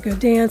 you're a good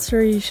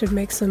dancer, you should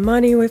make some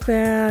money with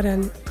that.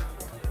 And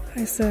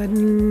I said,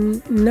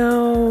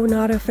 no,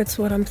 not if it's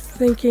what I'm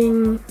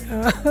thinking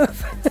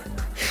of.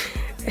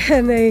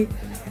 And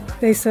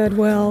they said,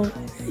 well,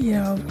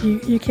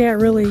 you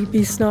can't really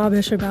be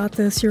snobbish about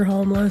this, you're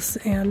homeless.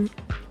 And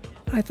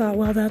I thought,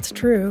 well, that's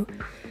true.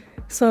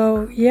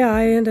 So yeah,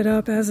 I ended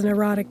up as an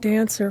erotic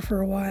dancer for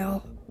a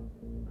while.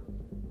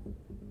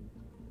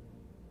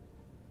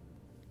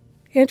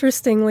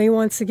 Interestingly,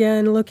 once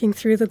again, looking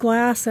through the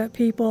glass at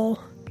people,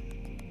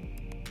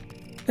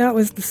 that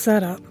was the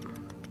setup.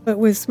 It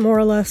was more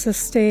or less a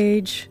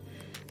stage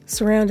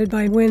surrounded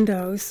by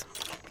windows.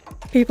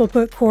 People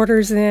put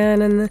quarters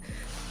in, and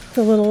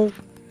the little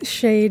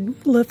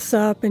shade lifts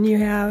up, and you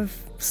have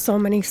so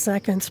many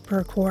seconds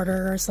per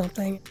quarter or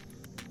something.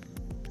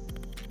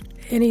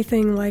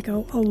 Anything like a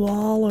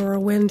wall or a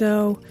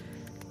window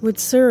would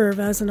serve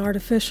as an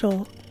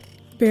artificial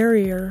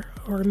barrier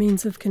or a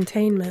means of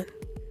containment.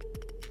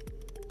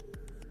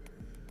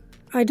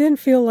 I didn't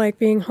feel like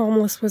being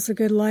homeless was a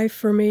good life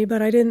for me,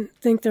 but I didn't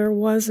think there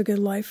was a good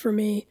life for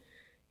me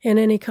in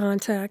any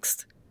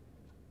context.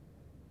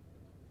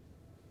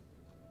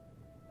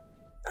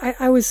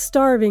 I was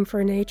starving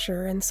for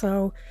nature, and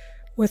so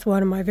with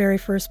one of my very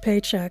first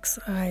paychecks,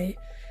 I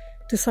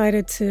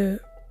decided to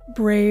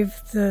brave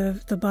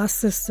the bus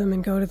system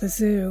and go to the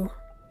zoo.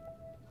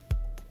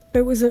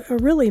 It was a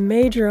really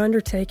major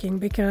undertaking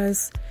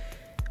because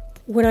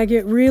when I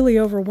get really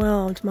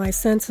overwhelmed, my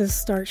senses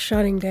start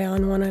shutting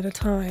down one at a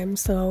time.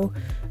 So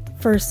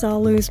first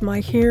I'll lose my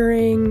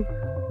hearing,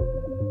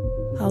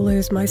 I'll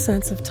lose my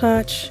sense of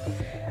touch,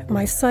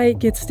 my sight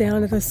gets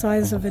down to the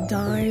size of a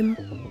dime.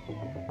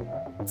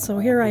 So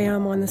here I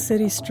am on the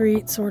city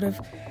street, sort of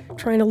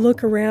trying to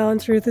look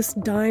around through this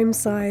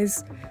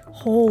dime-size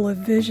hole of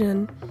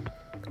vision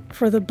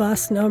for the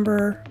bus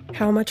number,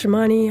 how much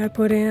money I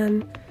put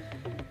in.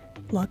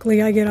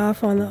 Luckily I get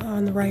off on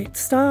the right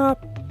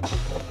stop.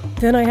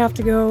 Then I have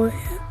to go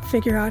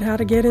figure out how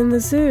to get in the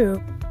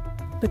zoo.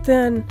 But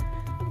then,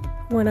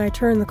 when I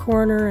turned the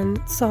corner and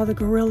saw the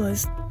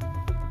gorillas,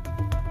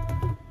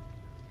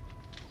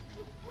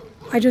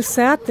 I just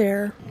sat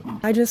there.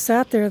 I just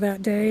sat there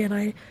that day, and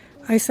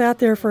I sat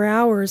there for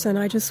hours, and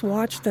I just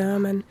watched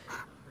them, and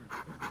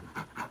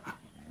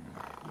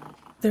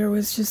there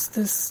was just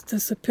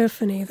this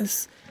epiphany,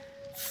 this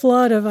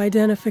flood of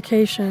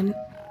identification,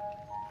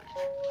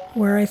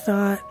 where I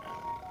thought,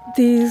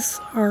 these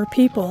are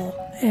people,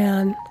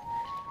 and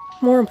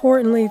more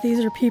importantly, these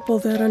are people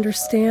that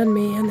understand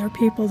me, and they're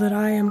people that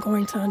I am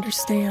going to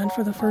understand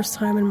for the first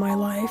time in my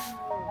life.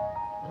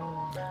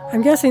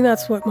 I'm guessing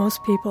that's what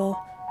most people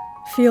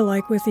feel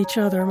like with each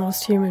other,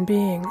 most human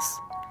beings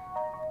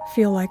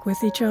feel like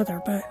with each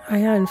other, but I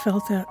hadn't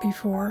felt that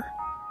before.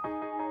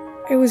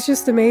 It was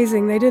just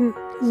amazing. They didn't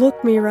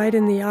look me right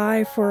in the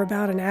eye for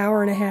about an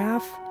hour and a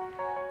half.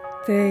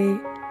 They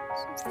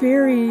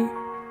very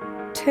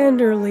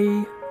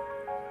tenderly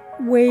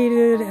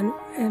waited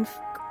and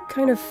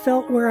kind of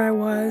felt where I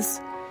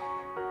was,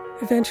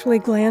 eventually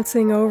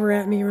glancing over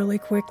at me really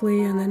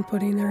quickly and then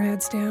putting their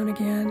heads down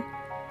again.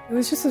 It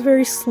was just a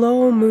very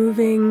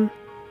slow-moving,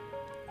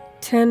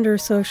 tender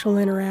social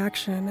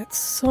interaction. It's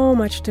so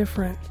much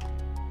different.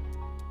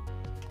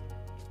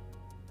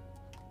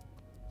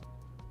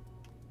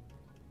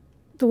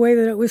 The way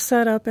that it was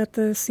set up at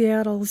the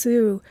Seattle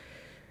Zoo,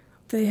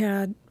 they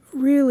had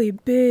really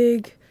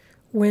big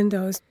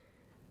windows.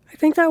 I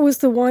think that was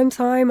the one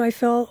time I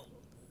felt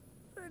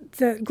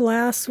that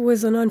glass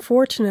was an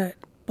unfortunate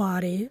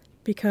body.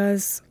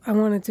 because I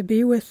wanted to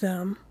be with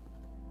them.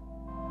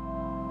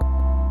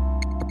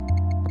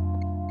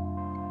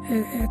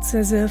 It's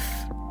as if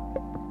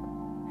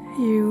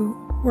you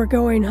were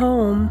going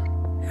home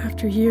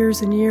after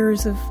years and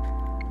years of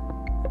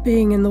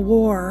being in the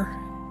war,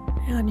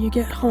 and you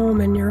get home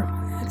and your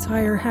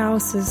entire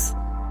house is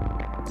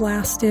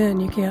glassed in.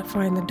 You can't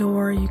find the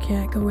door, you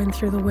can't go in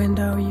through the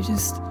window, you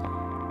just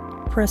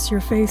press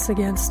your face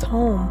against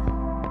home.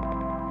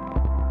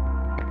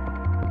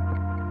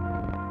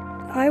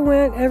 I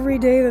went every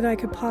day that I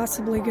could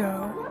possibly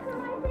go,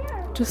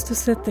 just to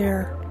sit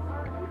there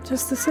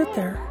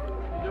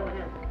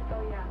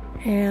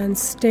and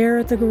stare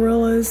at the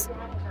gorillas,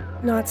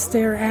 not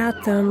stare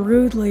at them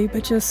rudely,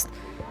 but just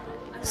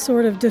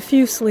sort of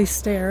diffusely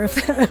stare,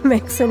 if that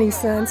makes any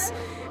sense,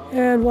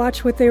 and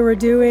watch what they were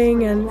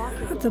doing, and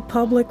the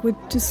public would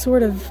just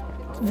sort of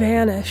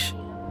vanish.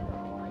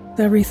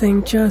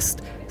 Everything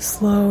just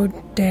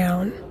slowed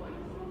down.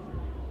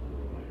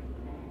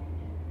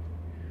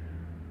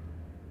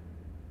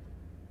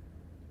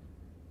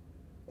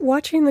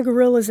 Watching the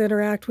gorillas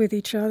interact with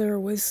each other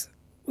was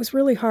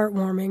really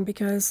heartwarming,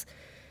 because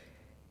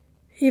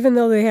even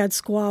though they had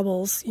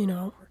squabbles,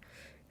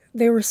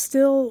 they were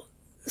still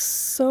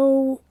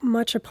so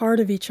much a part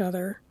of each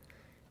other.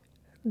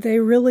 They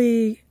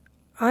really,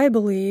 I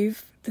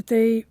believe, that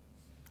they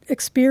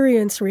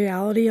experience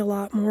reality a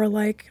lot more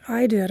like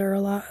I did, or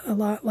a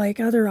lot like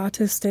other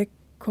autistic,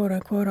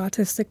 quote-unquote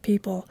autistic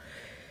people,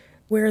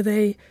 where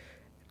they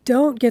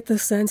don't get the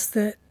sense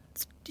that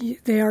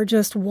they are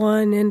just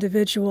one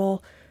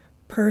individual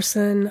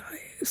person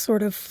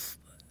sort of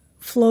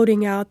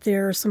floating out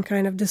there, some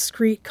kind of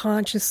discrete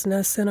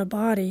consciousness in a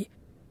body.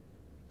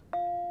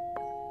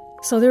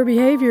 So their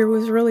behavior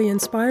was really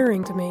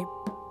inspiring to me.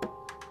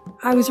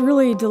 I was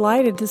really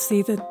delighted to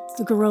see that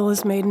the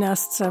gorillas made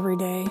nests every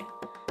day.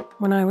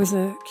 When I was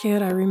a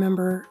kid, I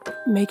remember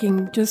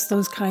making just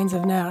those kinds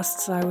of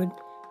nests. I would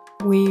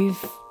weave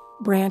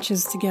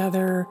branches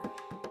together,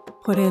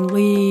 put in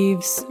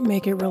leaves,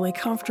 make it really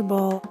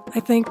comfortable. I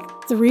think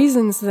the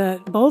reasons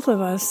that both of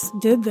us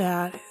did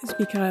that is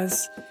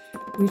because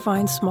we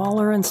find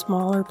smaller and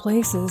smaller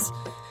places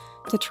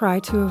to try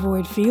to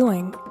avoid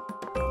feeling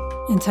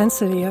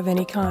intensity of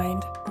any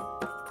kind.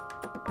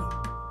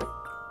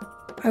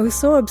 I was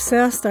so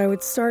obsessed, I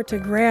would start to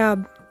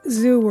grab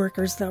zoo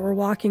workers that were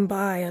walking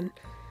by and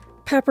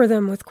pepper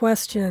them with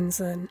questions,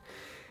 and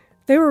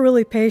they were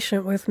really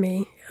patient with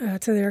me,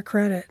 to their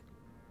credit.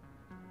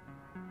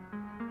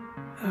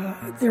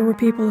 There were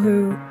people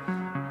who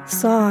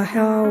saw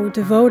how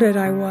devoted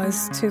I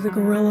was to the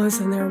gorillas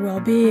and their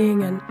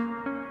well-being, and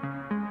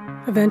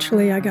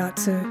eventually I got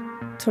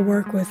to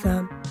work with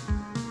them.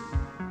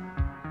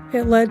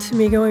 It led to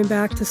me going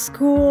back to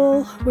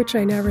school, which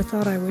I never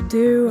thought I would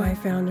do. I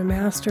found a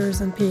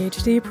master's and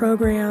PhD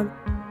program.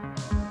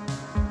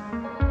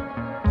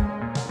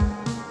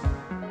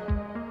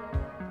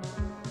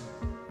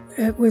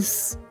 It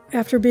was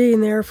after being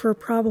there for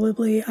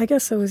probably, I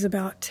guess it was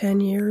about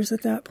 10 years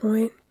at that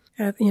point,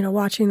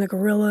 watching the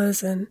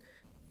gorillas and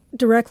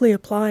directly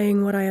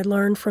applying what I had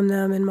learned from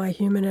them in my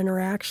human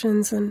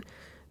interactions. And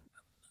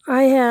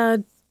I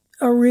had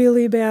a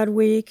really bad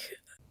week.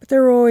 But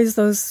there were always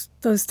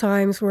those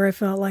times where I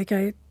felt like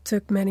I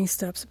took many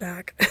steps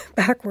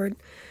backward.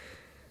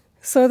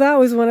 So that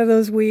was one of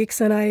those weeks,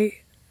 and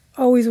I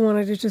always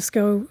wanted to just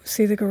go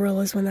see the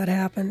gorillas when that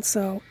happened.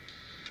 So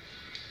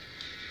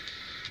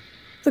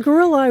the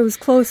gorilla I was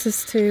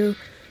closest to,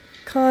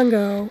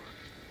 Congo,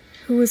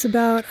 who was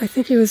about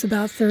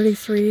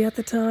 33 at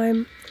the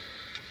time,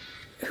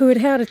 who had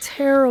had a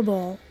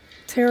terrible,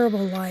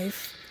 terrible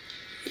life.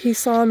 He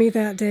saw me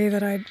that day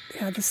that I'd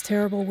had this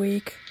terrible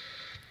week.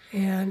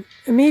 And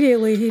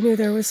immediately he knew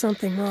there was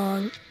something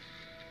wrong.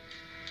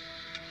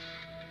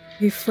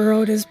 He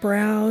furrowed his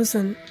brows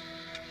and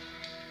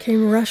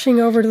came rushing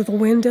over to the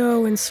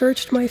window and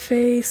searched my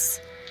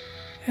face.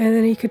 And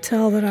then he could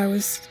tell that I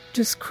was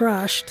just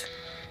crushed.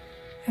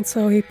 And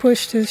so he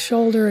pushed his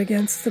shoulder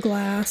against the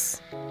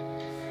glass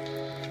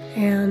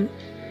and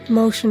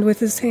motioned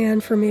with his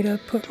hand for me to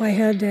put my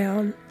head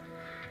down.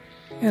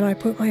 And I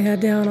put my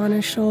head down on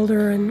his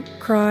shoulder and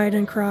cried,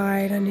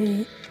 and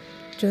he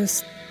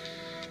just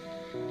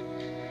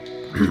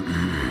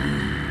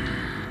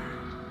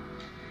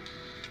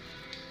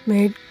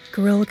made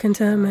gorilla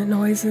contentment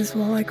noises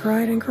while I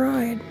cried and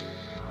cried.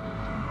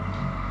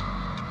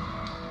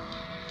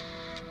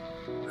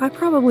 I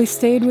probably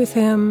stayed with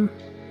him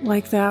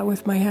like that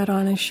with my head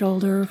on his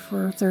shoulder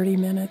for 30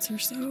 minutes or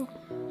so.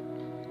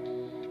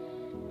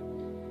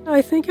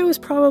 I think it was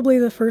probably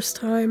the first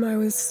time I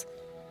was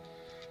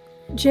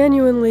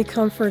genuinely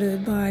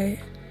comforted by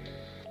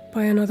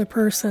another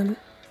person.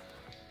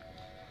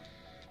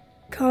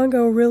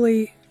 Congo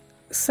really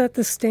set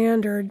the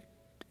standard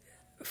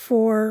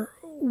for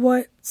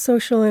what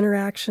social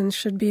interactions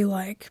should be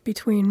like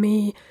between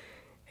me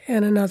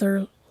and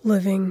another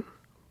living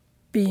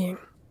being.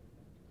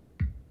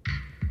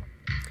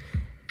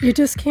 You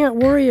just can't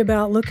worry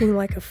about looking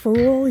like a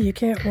fool. You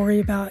can't worry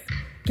about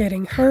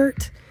getting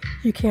hurt.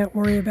 You can't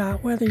worry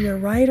about whether you're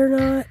right or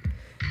not.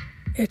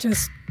 It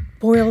just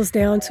boils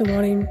down to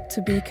wanting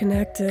to be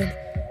connected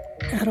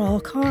at all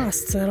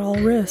costs, at all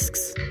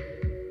risks.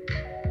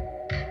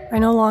 I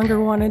no longer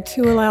wanted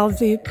to allow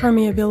the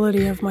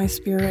permeability of my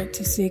spirit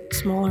to seek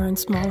smaller and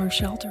smaller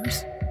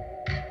shelters.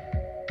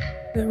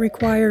 It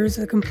requires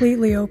a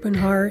completely open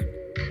heart.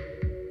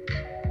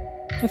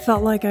 I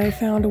felt like I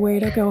found a way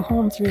to go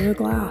home through the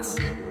glass.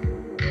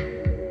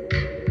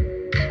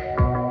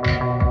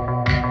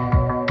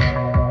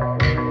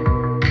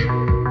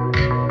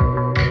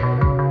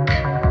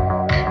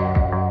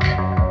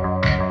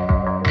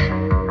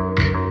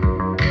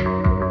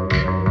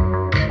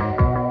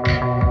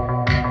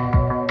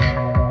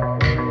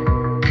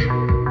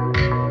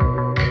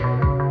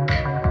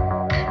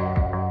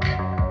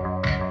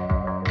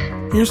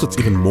 Here's what's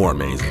even more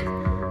amazing.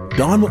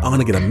 Dawn went on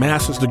to get a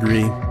master's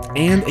degree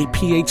and a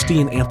PhD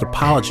in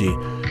anthropology.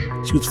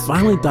 She was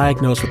finally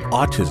diagnosed with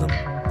autism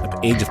at the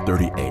age of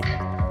 38.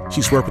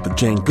 She's worked with the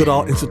Jane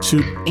Goodall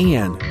Institute,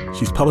 and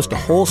she's published a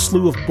whole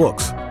slew of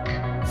books.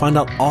 Find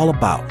out all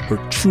about her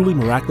truly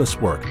miraculous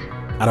work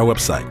at our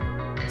website,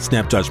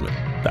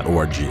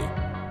 snapjudgment.org.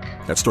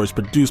 That story is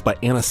produced by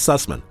Anna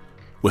Sussman,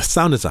 with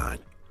sound design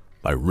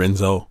by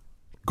Renzo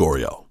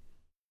Gorio.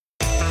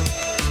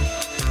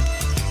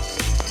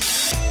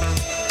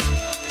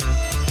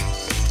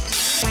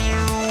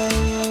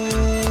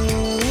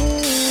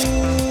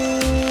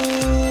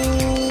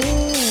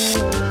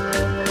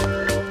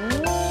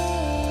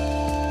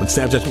 When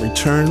Snap Judgment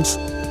returns,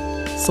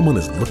 someone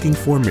is looking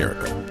for a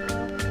miracle,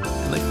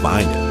 and they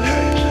find it.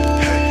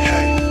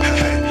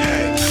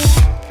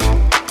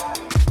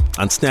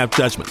 On Snap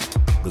Judgment,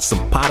 the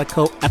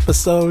Simpatico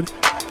episode,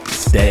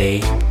 stay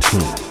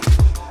tuned.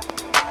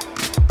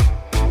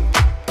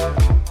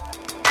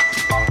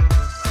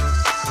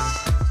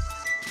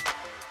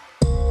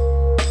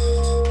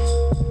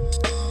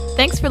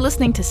 Thanks for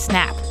listening to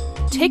Snap.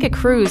 Take a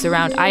cruise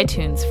around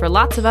iTunes for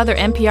lots of other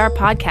NPR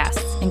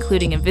podcasts,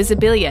 including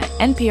Invisibilia,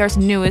 NPR's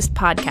newest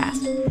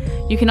podcast.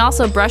 You can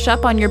also brush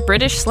up on your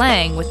British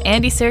slang with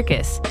Andy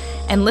Serkis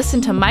and listen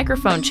to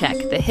Microphone Check,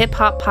 the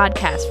hip-hop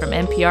podcast from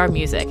NPR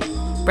Music.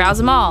 Browse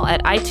them all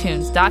at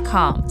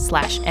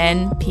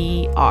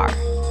itunes.com/NPR.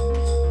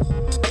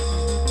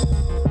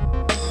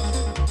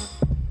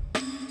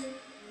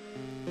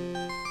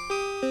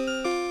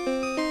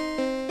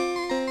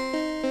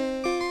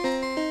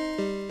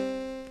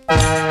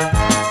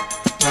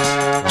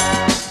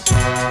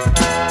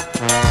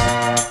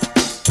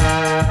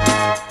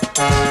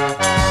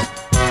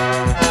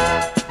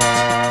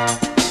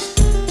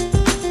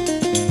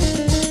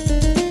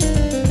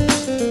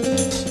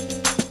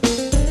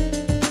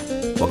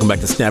 Back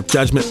to Snap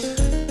Judgment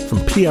from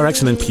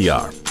PRX and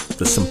NPR,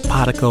 the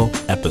Simpatico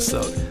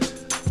episode.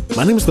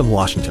 My name is Glenn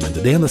Washington, and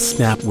today on the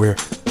Snap, we're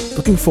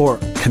looking for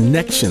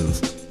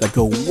connections that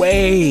go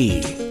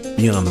way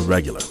beyond the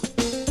regular.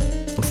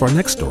 And for our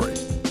next story,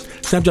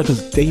 Snap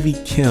Judgment's Davey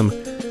Kim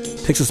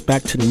takes us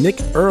back to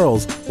Nick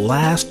Earle's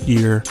last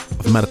year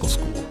of medical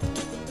school.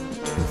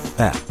 In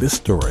fact, this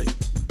story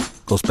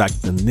goes back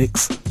to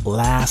Nick's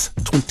last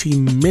 20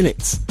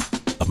 minutes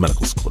of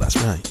medical school. That's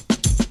right.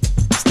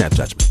 Snap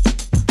Judgment.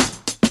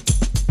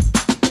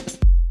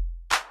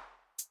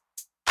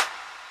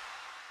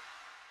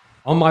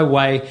 On my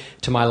way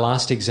to my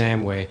last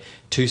exam, where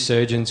two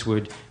surgeons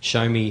would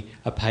show me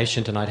a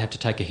patient and I'd have to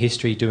take a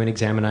history, do an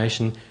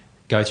examination,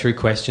 go through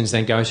questions,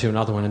 then go to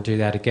another one and do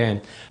that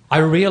again, I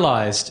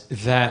realised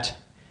that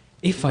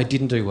if I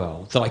didn't do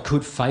well, that I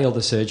could fail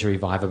the surgery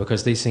viva,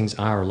 because these things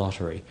are a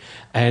lottery.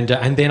 And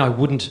then I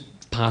wouldn't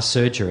pass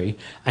surgery,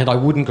 and I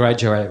wouldn't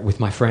graduate with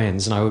my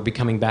friends, and I would be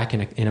coming back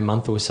in a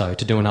month or so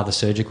to do another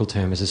surgical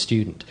term as a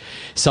student.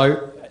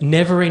 So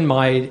never in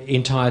my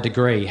entire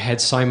degree had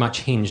so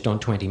much hinged on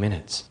 20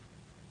 minutes.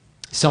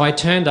 So I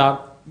turned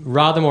up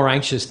rather more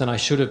anxious than I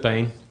should have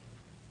been,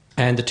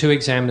 and the two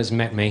examiners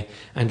met me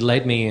and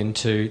led me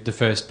into the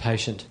first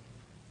patient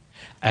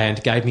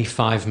and gave me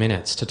 5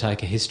 minutes to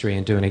take a history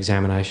and do an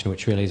examination,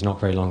 which really is not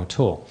very long at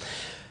all.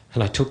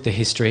 And I took the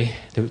history.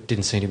 There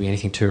didn't seem to be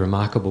anything too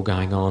remarkable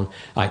going on.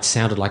 It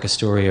sounded like a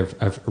story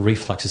of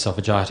reflux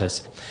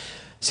esophagitis.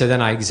 So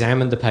then I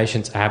examined the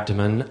patient's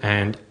abdomen,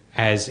 and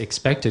as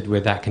expected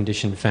with that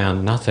condition,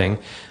 found nothing.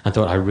 I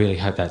thought, I really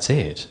hope that's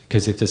it,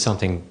 because if there's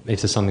something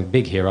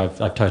big here,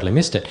 I've totally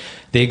missed it.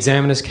 The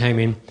examiners came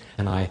in,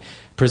 and I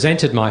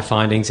presented my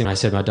findings, and I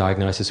said my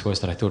diagnosis was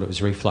that I thought it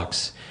was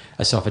reflux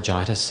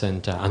esophagitis,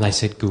 and they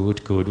said,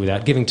 good,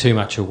 without giving too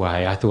much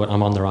away. I thought,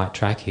 I'm on the right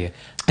track here.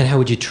 And how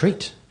would you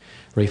treat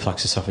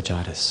reflux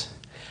esophagitis?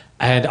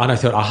 And I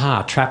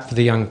thought, trap for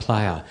the young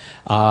player.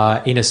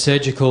 In a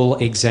surgical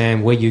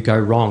exam, where you go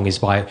wrong is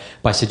by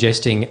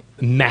suggesting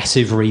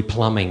massive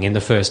replumbing in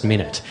the first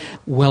minute.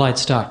 Well, I'd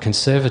start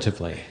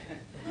conservatively.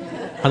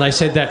 And they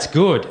said, that's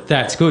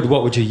good,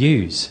 what would you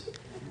use?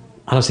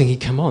 And I was thinking,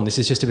 come on, this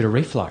is just a bit of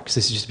reflux,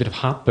 this is just a bit of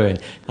heartburn.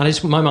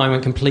 And my mind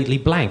went completely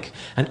blank.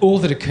 And all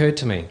that occurred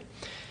to me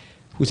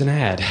was an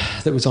ad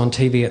that was on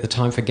TV at the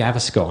time for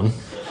Gaviscon.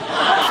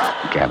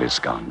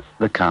 Gaviscon,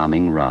 the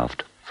calming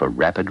raft for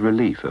rapid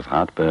relief of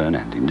heartburn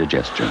and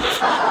indigestion.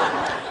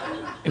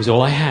 It was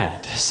all I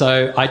had.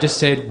 So I just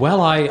said,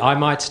 well, I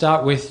might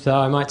start with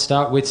some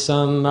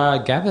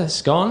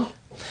Gaviscon.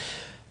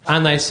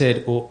 And they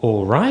said,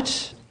 all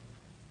right.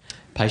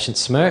 Patient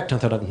smirked. I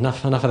thought,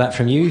 enough of that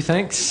from you,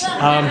 thanks.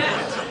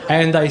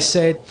 And they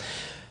said,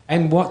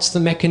 and what's the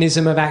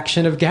mechanism of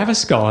action of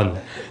Gaviscon?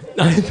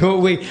 I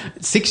thought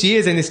 6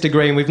 years in this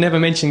degree and we've never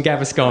mentioned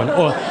Gaviscon.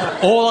 Or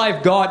all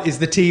I've got is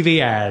the TV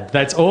ad.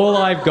 That's all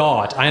I've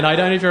got. And I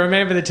don't even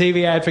remember the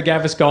TV ad for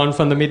Gaviscon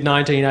from the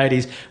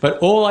mid-1980s, but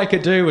all I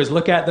could do was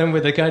look at them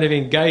with a kind of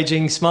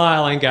engaging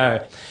smile and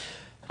go,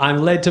 I'm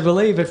led to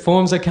believe it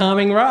forms a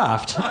calming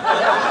raft.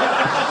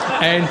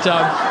 And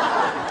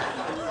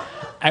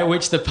at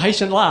which the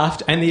patient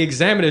laughed and the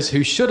examiners,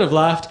 who should have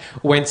laughed,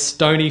 went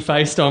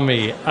stony-faced on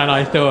me. And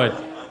I thought,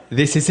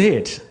 this is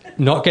it.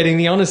 Not getting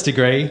the honours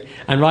degree,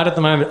 and right at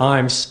the moment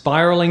I'm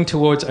spiralling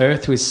towards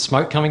Earth with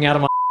smoke coming out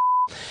of my...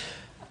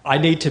 I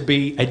need to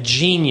be a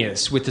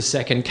genius with the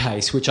second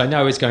case, which I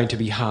know is going to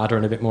be harder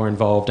and a bit more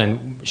involved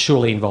and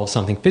surely involves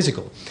something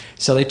physical.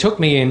 So they took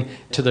me in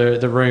to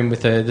the room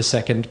with the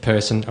second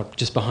person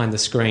just behind the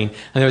screen,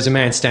 and there was a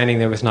man standing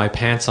there with no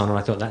pants on, and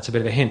I thought that's a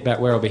bit of a hint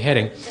about where I'll be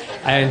heading.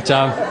 And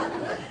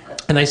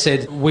they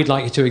said, we'd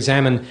like you to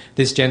examine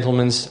this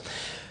gentleman's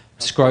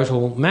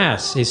scrotal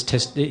mass, his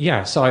test.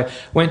 Yeah, so I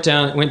went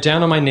down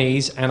on my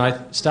knees and I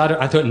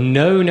thought,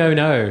 no,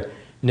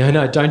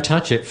 don't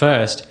touch it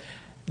first.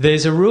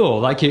 There's a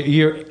rule, like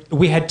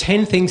we had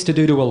 10 things to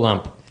do to a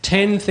lump.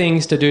 10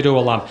 things to do to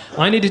a lump.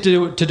 I needed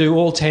to do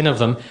all 10 of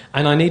them,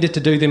 and I needed to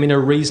do them in a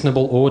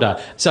reasonable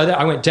order. So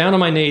I went down on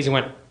my knees and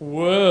went,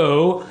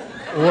 whoa,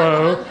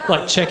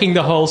 like checking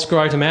the whole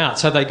scrotum out.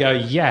 So they go,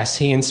 yes,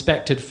 he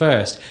inspected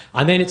first.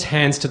 And then it's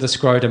hands to the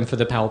scrotum for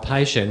the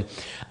palpation.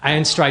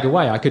 And straight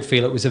away I could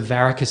feel it was a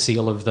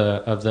varicocele of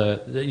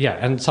the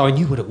and so I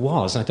knew what it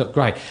was. And I thought,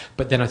 great.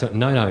 But then I thought,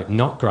 no,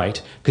 not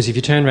great, because if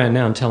you turn around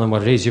now and tell them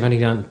what it is, you've only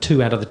done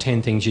 2 out of the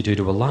 10 things you do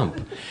to a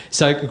lump.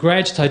 So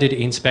gradually I did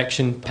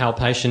inspection,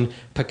 palpation,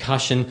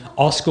 percussion,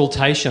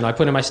 auscultation. I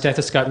put in my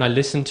stethoscope and I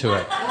listened to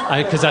it,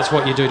 because that's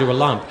what you do to a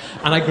lump.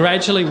 And I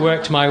gradually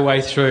worked my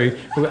way through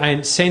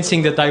and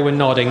sensing that they were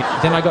nodding.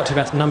 Then I got to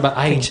about number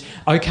 8.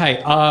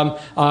 Okay,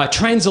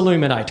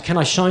 transilluminate. Can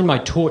I shine my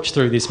torch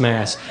through this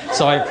mass?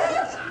 So I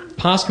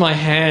passed my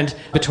hand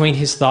between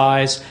his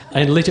thighs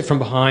and lit it from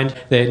behind.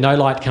 There's no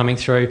light coming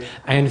through.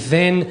 And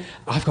then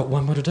I've got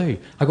one more to do.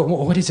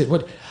 What is it?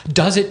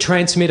 Does it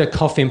transmit a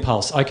cough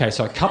impulse? Okay,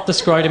 so I cupped the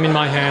scrotum in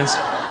my hands.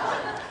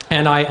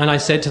 And I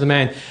said to the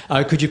man,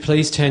 could you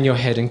please turn your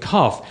head and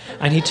cough?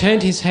 And he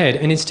turned his head,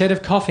 and instead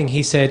of coughing,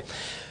 he said,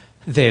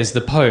 there's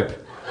the Pope.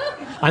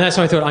 And that's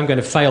when I thought, I'm going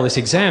to fail this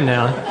exam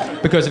now,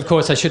 because, of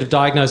course, I should have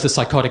diagnosed the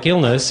psychotic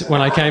illness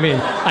when I came in,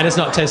 and it's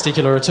not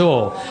testicular at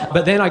all.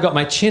 But then I got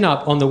my chin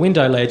up on the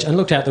window ledge and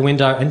looked out the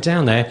window, and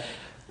down there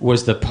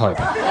was the Pope.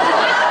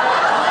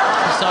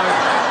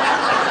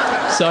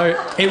 So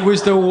it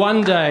was the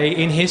one day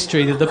in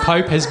history that the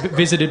Pope has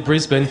visited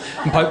Brisbane,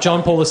 and Pope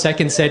John Paul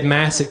II said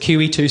Mass at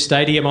QE2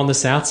 Stadium on the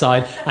south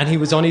side, and he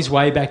was on his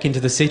way back into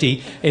the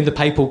city in the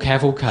papal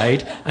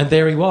cavalcade, and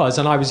there he was,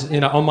 and I was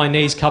on my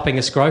knees cupping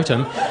a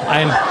scrotum,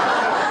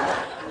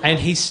 and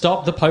he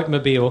stopped the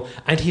Pope-mobile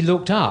and he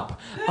looked up,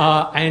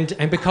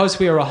 and because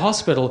we were a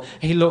hospital,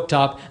 he looked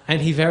up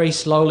and he very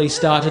slowly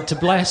started to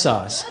bless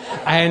us,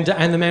 and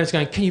the man was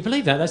going, can you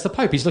believe that? That's the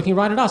Pope. He's looking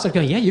right at us. I'm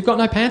going, yeah, you've got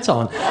no pants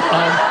on.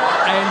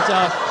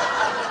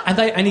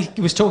 And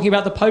he was talking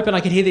about the Pope, and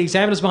I could hear the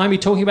examiners behind me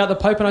talking about the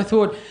Pope, and I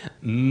thought,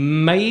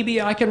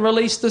 maybe I can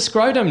release the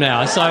scrotum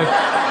now. So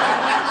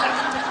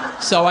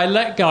I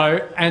let go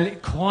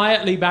and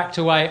quietly backed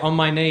away on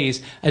my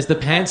knees as the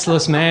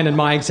pantsless man and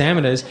my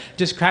examiners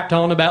just crapped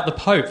on about the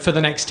Pope for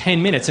the next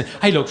 10 minutes. And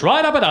he looked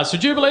right up at us.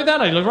 Did you believe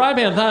that? He looked right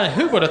at us.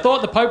 Who would have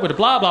thought the Pope would have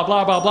blah, blah,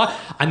 blah, blah, blah.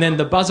 And then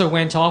the buzzer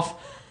went off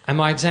and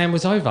my exam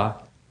was over.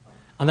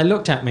 And they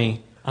looked at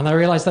me and I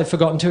realised they'd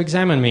forgotten to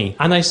examine me.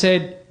 And they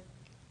said,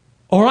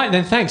 all right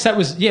then, thanks.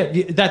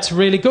 That's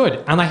really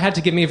good. And they had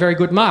to give me a very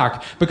good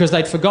mark because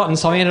they'd forgotten,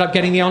 so I ended up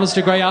getting the honours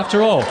degree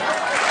after all.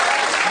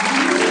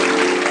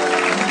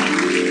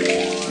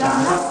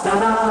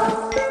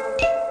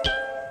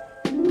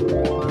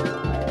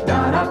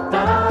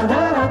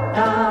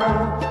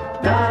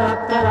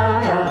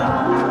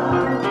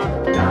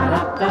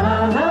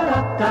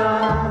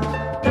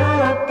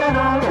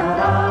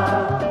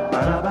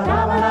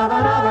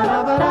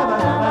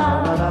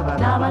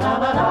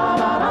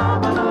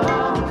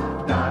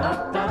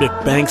 Big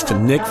thanks to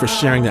Nick for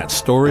sharing that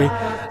story.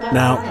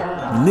 Now,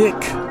 Nick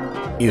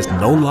is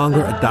no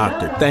longer a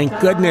doctor. Thank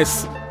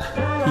goodness.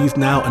 He's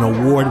now an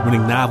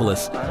award-winning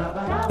novelist.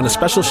 And a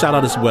special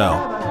shout-out as well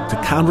to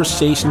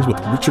Conversations with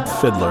Richard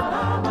Fidler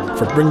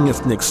for bringing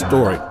us Nick's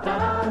story.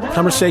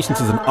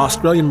 Conversations is an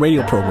Australian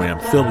radio program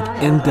filled with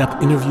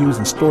in-depth interviews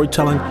and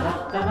storytelling.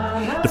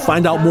 To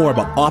find out more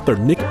about author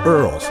Nick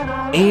Earls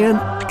and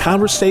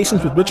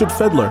Conversations with Richard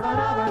Fidler,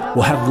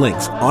 we'll have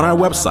links on our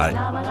website,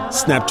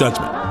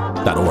 snapjudgment.org.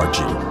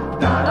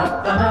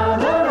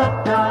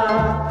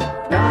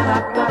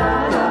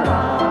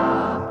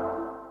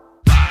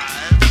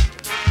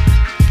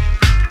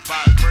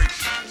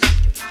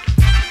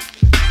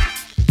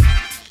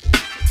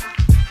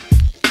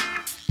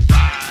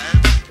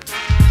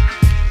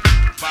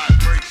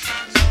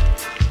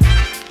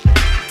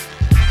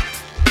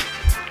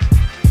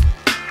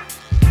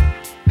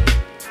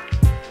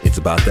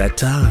 that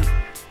time.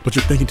 But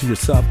you're thinking to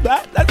yourself,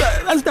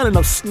 that's not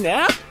enough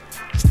Snap.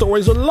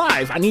 Stories are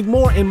life. I need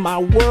more in my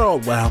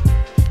world. Well,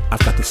 I've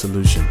got the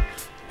solution.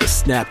 The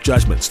Snap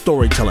Judgment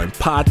Storytelling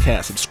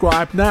Podcast.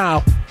 Subscribe now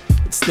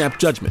at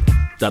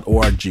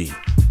snapjudgment.org.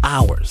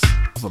 Hours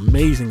of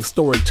amazing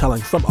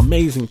storytelling from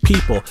amazing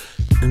people.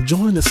 And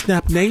join the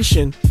Snap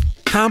Nation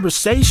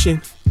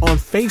conversation on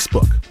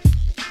Facebook.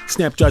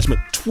 Snap Judgment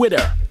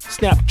Twitter.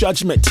 Snap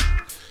Judgment.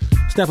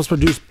 Snap was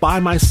produced by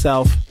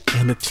myself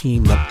and the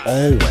team that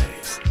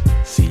always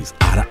sees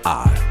eye to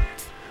eye.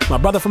 My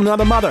brother from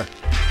another mother,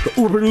 the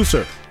Uber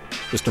producer,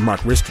 Mr.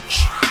 Mark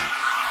Ristich.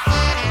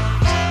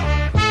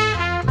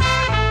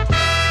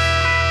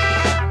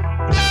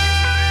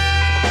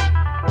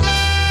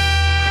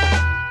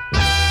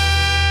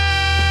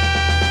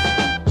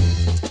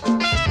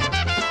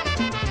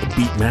 The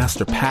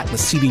Beatmaster, Pat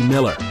Mesiti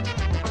Miller.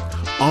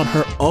 On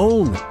her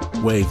own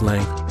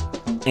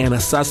wavelength, Anna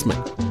Sussman.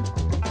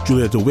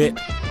 Julia DeWitt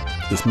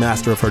is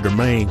master of her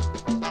domain.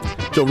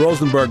 Joe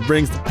Rosenberg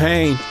brings the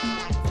pain.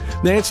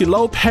 Nancy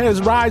Lopez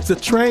rides the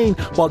train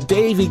while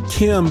Davey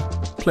Kim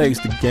plays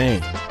the game.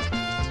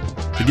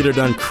 The Get Her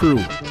Done crew,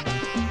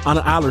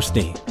 Anna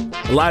Allerstein,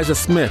 Elijah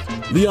Smith,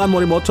 Leon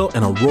Morimoto,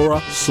 and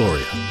Aurora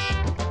Soria.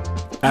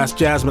 Ask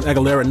Jasmine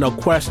Aguilera no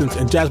questions,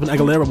 and Jasmine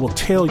Aguilera will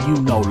tell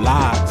you no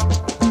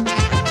lies.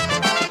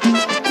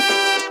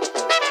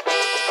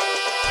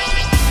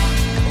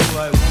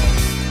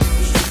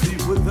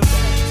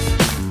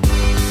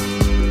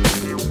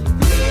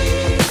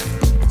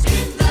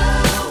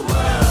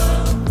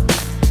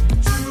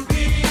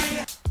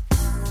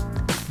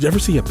 Did you ever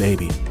see a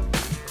baby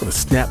with a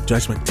Snap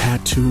Judgment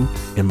tattoo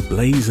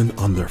emblazoned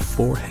on their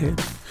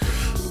forehead?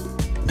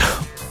 No,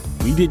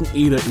 we didn't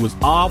either. It was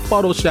all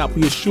Photoshop,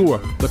 we assure.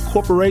 The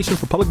Corporation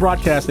for Public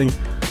Broadcasting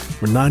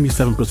were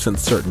 97%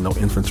 certain no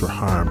infants were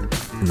harmed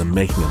in the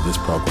making of this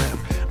program.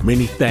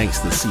 Many thanks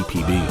to the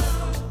CPB.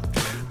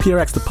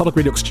 PRX, the Public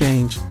Radio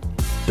Exchange,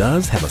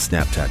 does have a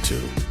Snap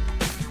tattoo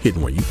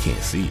hidden where you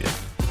can't see it.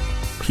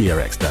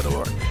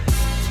 PRX.org.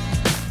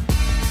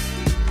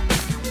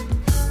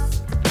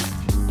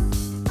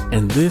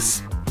 And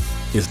this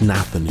is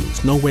not the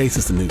news. No ways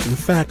it's the news. In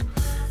fact,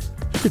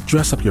 you could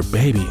dress up your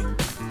baby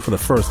for the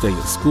first day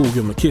of school,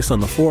 give him a kiss on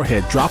the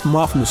forehead, drop him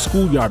off in the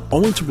schoolyard,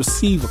 only to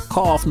receive a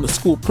call from the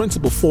school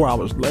principal 4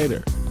 hours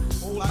later.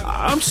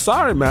 I'm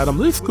sorry, madam.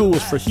 This school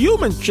is for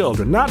human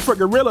children, not for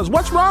gorillas.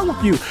 What's wrong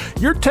with you?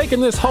 You're taking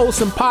this whole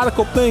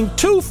simpatico thing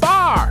too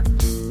far.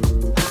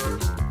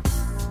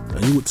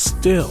 And you would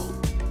still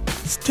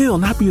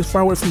not be as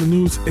far away from the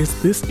news as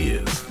this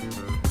is.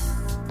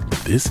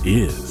 But this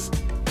is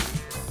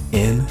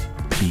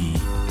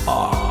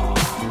NPR.